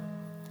him.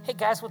 Hey,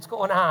 guys, what's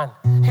going on?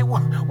 Hey,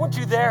 weren't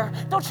you there?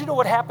 Don't you know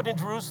what happened in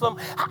Jerusalem?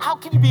 How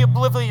can you be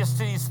oblivious to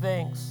these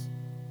things?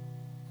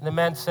 And the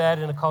men said,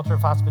 in a culture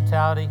of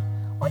hospitality,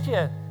 why don't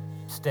you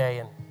stay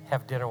and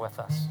have dinner with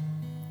us?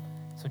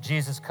 So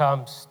Jesus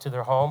comes to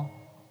their home.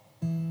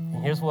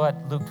 And here's what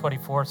Luke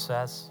 24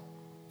 says.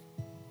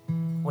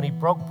 When he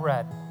broke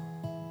bread,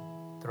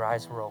 their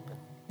eyes were open.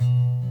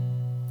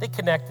 They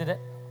connected it.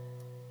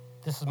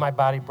 This is my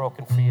body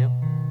broken for you.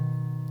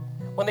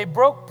 When they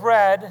broke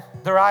bread,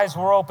 their eyes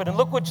were open. And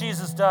look what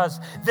Jesus does.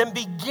 Then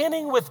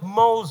beginning with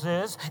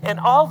Moses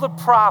and all the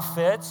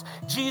prophets,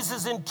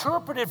 Jesus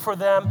interpreted for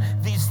them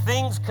these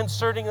things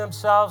concerning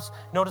themselves.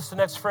 Notice the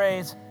next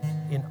phrase,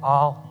 in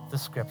all the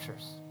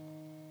scriptures.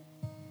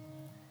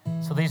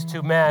 So these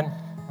 2 men,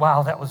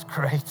 wow, that was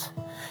great.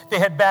 They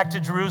head back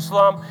to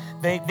Jerusalem.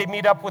 They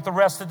meet up with the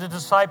rest of the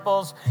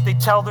disciples. They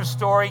tell their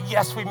story.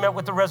 Yes, we met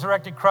with the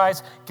resurrected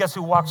Christ. Guess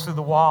who walks through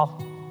the wall?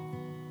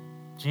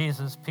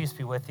 Jesus, peace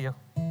be with you.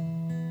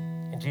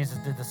 And Jesus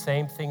did the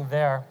same thing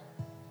there.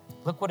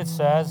 Look what it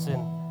says in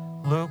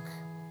Luke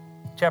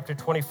chapter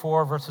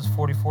 24, verses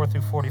 44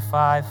 through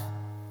 45.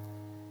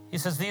 He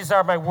says, these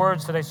are my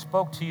words that I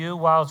spoke to you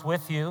while I was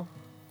with you.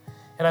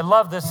 And I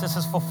love this. This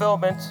is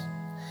fulfillment.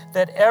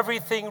 That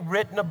everything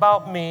written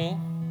about me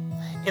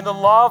in the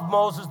law of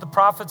Moses, the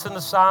prophets, and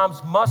the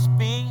Psalms must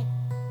be,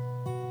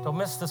 don't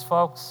miss this,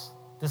 folks.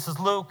 This is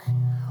Luke,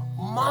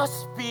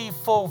 must be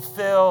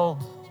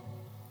fulfilled.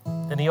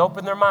 Then he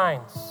opened their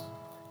minds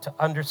to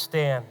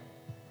understand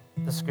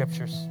the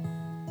scriptures.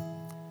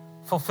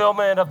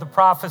 Fulfillment of the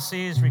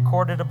prophecies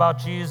recorded about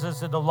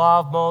Jesus in the law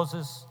of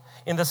Moses,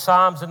 in the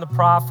Psalms and the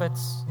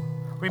prophets,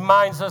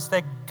 reminds us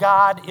that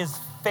God is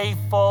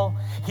faithful.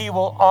 He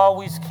will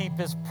always keep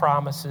his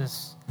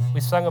promises.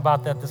 We sung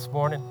about that this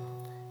morning.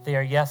 They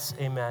are yes,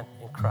 amen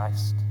in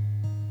Christ.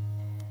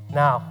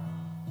 Now,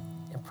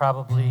 and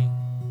probably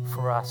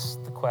for us,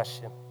 the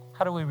question,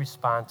 how do we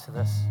respond to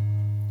this?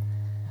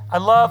 I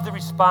love the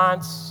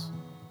response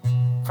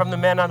from the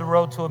men on the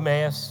road to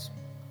Emmaus.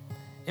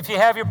 If you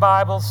have your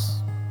Bibles,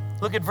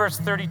 look at verse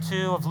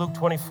 32 of Luke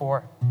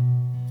 24.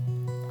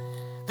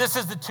 This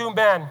is the two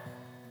men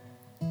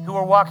who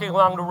were walking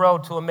along the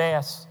road to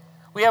Emmaus.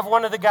 We have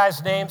one of the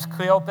guys' names,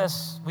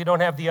 Cleopas. We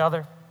don't have the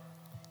other.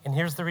 And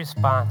here's the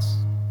response.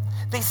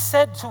 They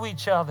said to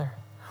each other,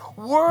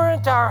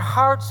 weren't our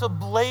hearts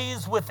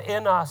ablaze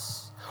within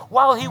us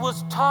while he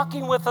was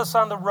talking with us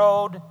on the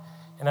road?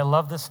 And I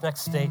love this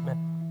next statement,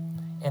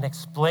 and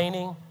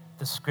explaining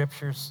the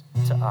scriptures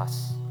to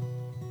us.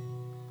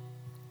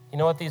 You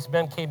know what these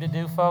men came to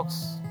do,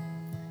 folks?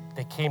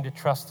 They came to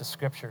trust the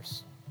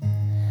scriptures.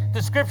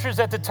 The scriptures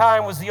at the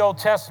time was the Old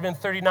Testament,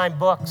 39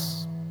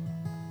 books.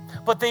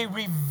 But they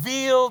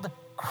revealed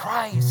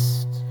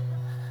Christ.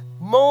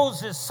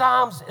 Moses,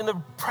 Psalms, and the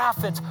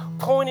prophets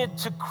pointed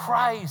to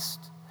Christ.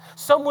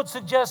 Some would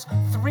suggest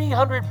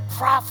 300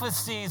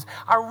 prophecies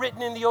are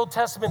written in the Old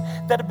Testament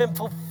that have been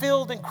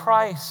fulfilled in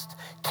Christ.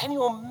 Can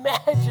you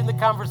imagine the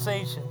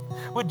conversation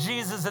with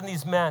Jesus and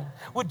these men,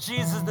 with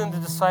Jesus and the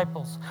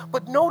disciples?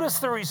 But notice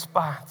the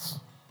response.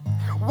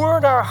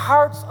 Weren't our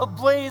hearts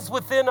ablaze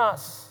within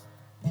us?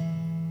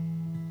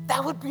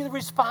 That would be the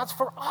response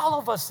for all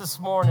of us this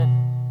morning.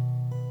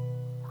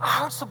 Our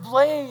hearts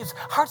ablaze,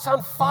 hearts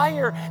on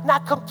fire,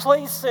 not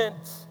complacent,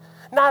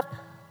 not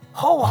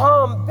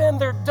ho-hum, been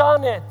there,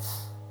 done it.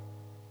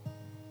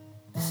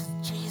 This is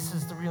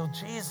Jesus, the real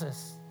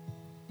Jesus,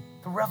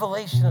 the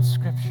revelation of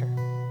Scripture.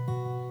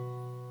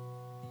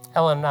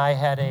 Ellen and I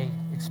had an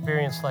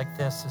experience like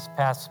this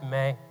past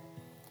May.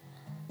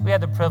 We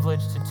had the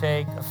privilege to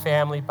take a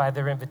family by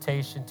their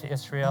invitation to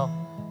Israel.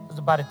 It was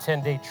about a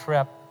 10-day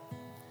trip.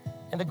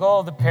 And the goal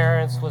of the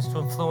parents was to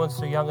influence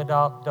their young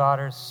adult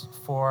daughters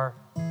for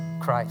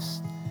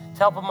Christ, to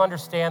help them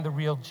understand the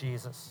real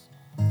Jesus.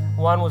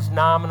 One was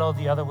nominal,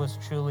 the other was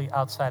truly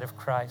outside of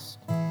Christ.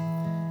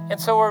 And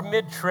so we're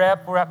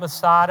mid-trip, we're at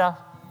Masada.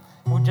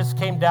 We just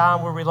came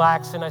down, we're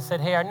relaxing. I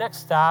said, hey, our next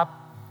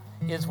stop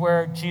is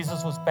where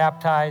Jesus was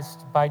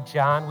baptized by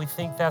John. We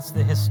think that's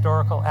the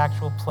historical,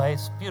 actual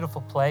place,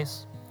 beautiful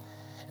place.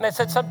 And I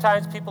said,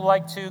 sometimes people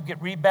like to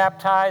get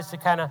rebaptized to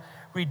kind of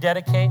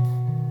rededicate.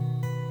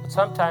 But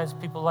sometimes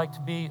people like to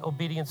be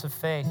obedience of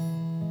faith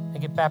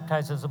and get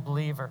baptized as a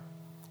believer.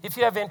 If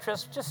you have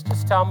interest,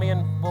 just tell me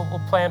and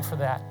we'll plan for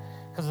that,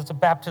 because it's a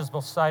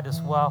baptismal site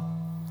as well.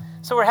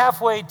 So we're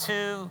halfway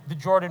to the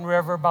Jordan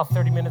River, about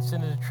 30 minutes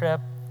into the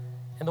trip,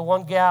 and the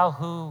one gal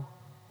who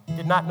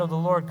did not know the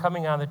Lord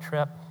coming on the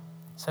trip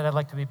said, I'd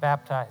like to be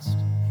baptized.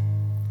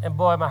 And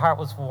boy, my heart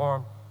was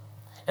warm.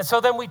 And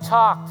so then we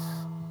talked.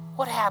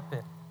 What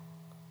happened?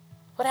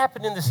 What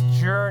happened in this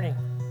journey?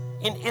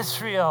 In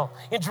Israel,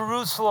 in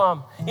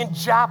Jerusalem, in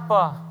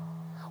Joppa?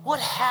 What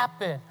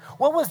happened?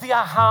 What was the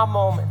aha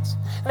moment?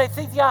 And I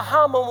think the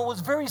aha moment was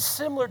very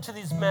similar to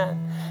these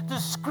men. The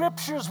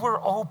scriptures were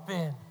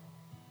open.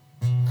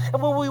 And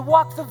when we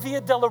walked the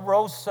Via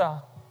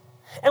Dolorosa,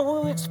 and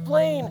when we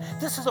explained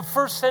this is a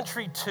first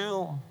century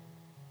tomb,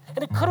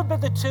 and it could have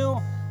been the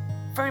tomb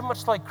very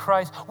much like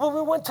Christ. When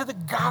we went to the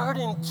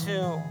garden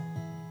tomb,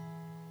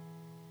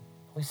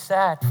 we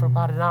sat for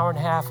about an hour and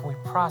a half and we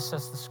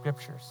processed the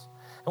scriptures.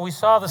 And we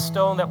saw the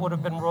stone that would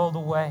have been rolled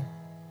away.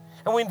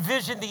 And we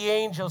envisioned the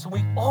angels, and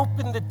we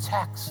opened the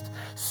text.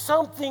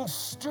 Something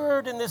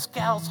stirred in this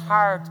gal's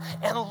heart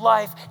and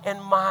life and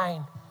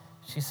mind.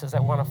 She says, I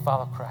want to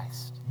follow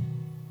Christ.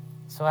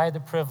 So I had the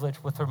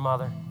privilege with her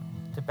mother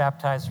to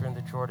baptize her in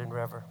the Jordan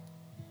River.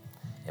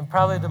 And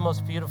probably the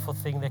most beautiful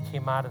thing that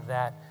came out of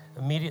that,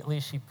 immediately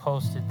she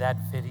posted that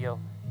video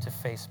to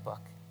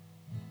Facebook.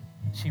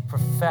 She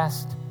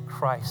professed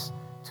Christ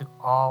to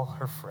all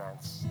her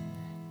friends.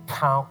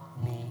 Count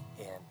me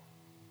in.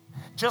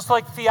 Just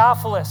like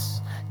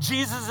Theophilus,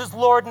 Jesus is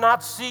Lord,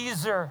 not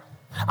Caesar.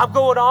 I'm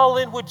going all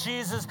in with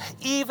Jesus,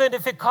 even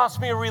if it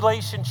costs me a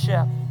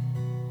relationship,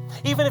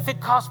 even if it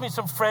costs me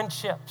some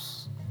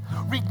friendships.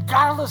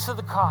 Regardless of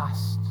the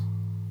cost,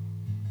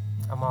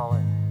 I'm all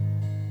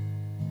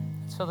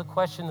in. So the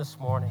question this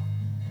morning,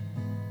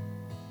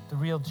 the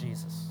real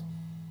Jesus,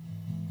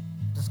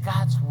 does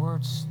God's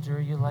word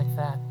stir you like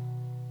that?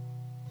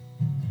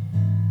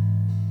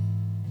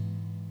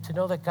 To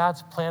know that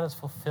God's plan is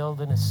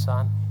fulfilled in his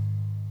Son?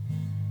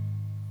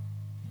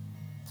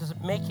 Does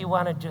it make you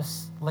want to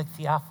just, like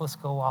Theophilus,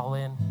 go all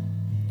in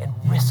and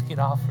risk it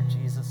all for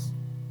Jesus?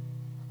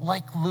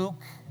 Like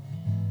Luke,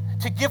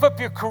 to give up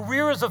your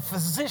career as a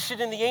physician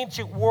in the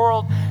ancient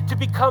world to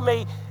become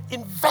an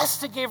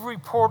investigative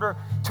reporter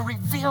to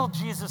reveal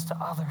Jesus to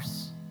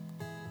others.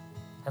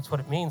 That's what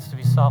it means to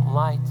be salt and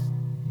light.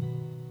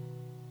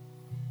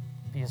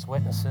 Be his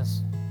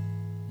witnesses,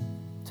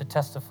 to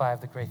testify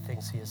of the great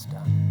things he has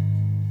done.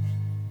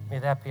 May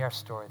that be our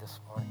story this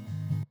morning.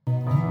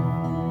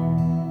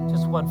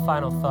 Just one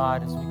final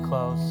thought as we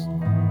close.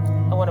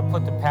 I want to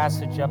put the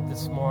passage up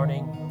this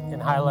morning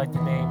and highlight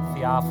the name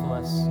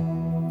Theophilus.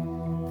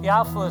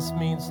 Theophilus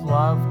means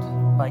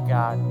loved by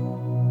God.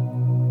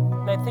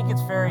 And I think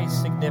it's very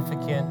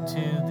significant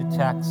to the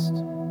text.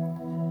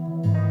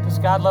 Does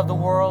God love the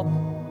world?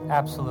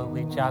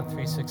 Absolutely, John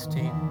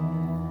 3:16.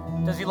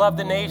 Does he love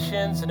the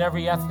nations and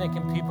every ethnic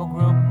and people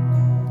group?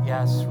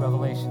 Yes,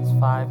 Revelations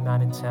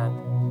 5:9 and 10.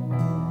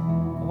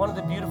 And one of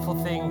the beautiful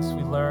things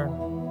we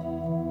learn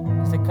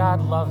is that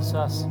God loves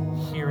us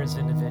here as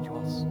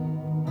individuals.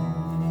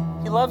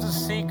 He loves a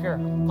seeker,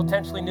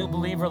 potentially new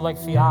believer like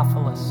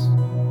Theophilus.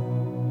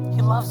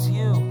 He loves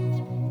you.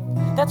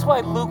 That's why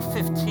Luke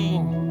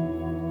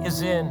 15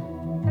 is in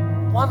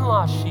one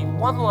lost sheep,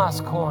 one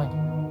lost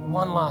coin,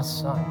 one lost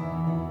son.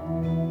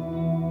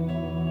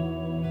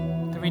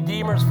 The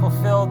Redeemer's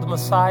fulfilled, the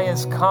Messiah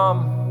has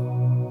come.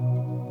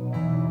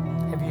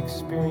 Have you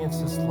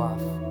experienced this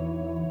love?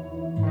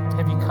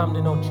 Have you come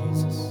to know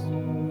Jesus?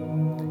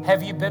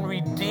 Have you been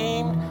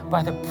redeemed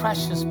by the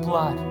precious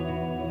blood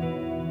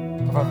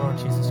of our Lord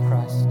Jesus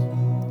Christ?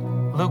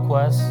 Luke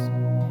was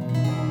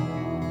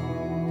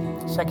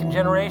second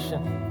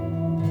generation.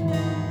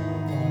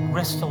 And he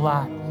risked a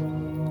lot.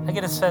 I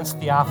get a sense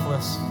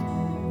Theophilus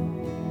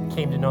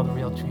came to know the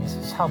real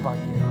Jesus. How about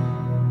you?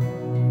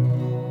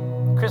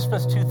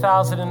 Christmas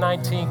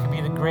 2019 could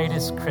be the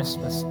greatest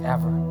Christmas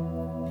ever.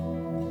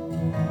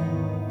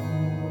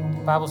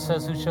 The Bible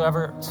says,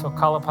 whosoever shall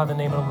call upon the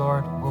name of the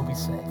Lord will be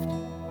saved.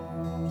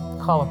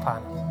 Call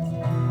upon him.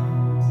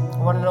 I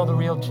want to know the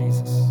real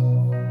Jesus.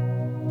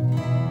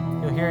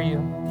 He'll hear you.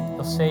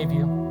 He'll save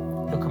you.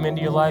 He'll come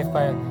into your life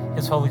by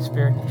his Holy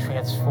Spirit and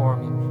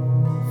transform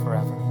you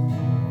forever.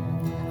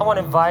 I want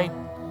to invite,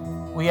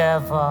 we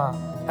have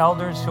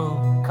elders who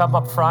come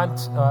up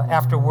front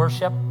after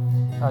worship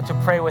to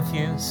pray with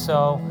you.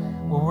 So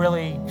we're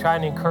really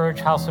trying to encourage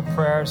House of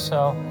Prayer.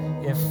 So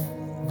if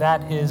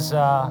that is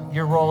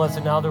your role as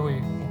an elder, we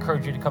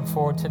encourage you to come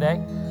forward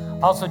today.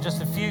 Also,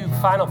 just a few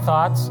final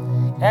thoughts.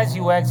 As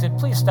you exit,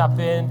 please stop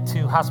in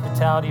to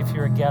hospitality if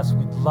you're a guest.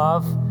 We'd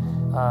love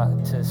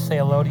to say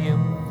hello to you.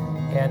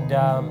 And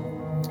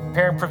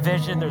Parent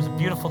Provision, there's a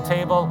beautiful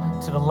table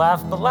to the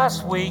left. But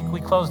last week, we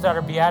closed out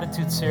our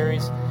Beatitude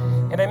series,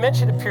 and I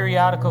mentioned a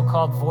periodical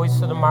called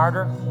Voice of the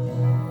Martyr.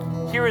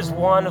 Here is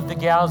one of the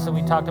gals that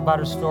we talked about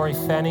her story,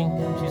 Fenny.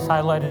 She's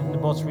highlighted in the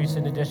most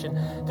recent edition.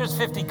 There's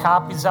 50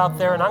 copies out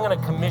there, and I'm going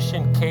to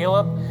commission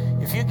Caleb.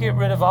 If you get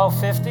rid of all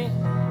 50,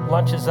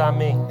 lunch is on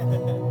me.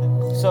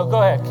 So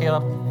go ahead,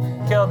 Caleb.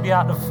 Caleb, be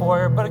out in the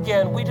foyer. But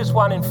again, we just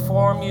want to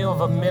inform you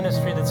of a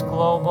ministry that's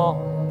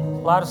global.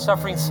 A lot of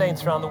suffering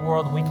saints around the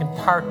world, and we can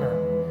partner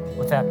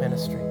with that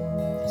ministry.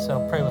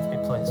 So pray with me,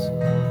 please.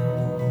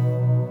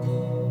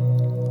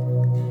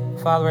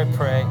 Father, I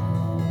pray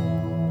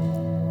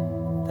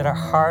that our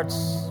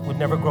hearts would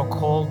never grow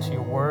cold to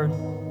your word,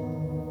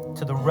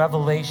 to the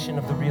revelation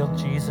of the real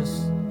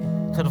Jesus,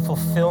 to the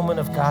fulfillment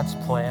of God's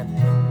plan.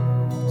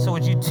 So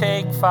would you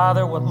take,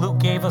 Father, what Luke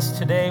gave us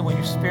today, what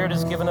your Spirit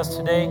has given us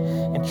today,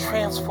 and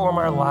transform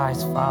our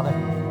lives, Father.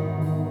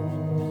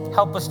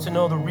 Help us to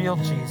know the real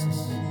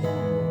Jesus.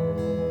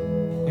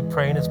 We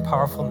pray in his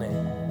powerful name.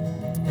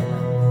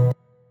 Amen.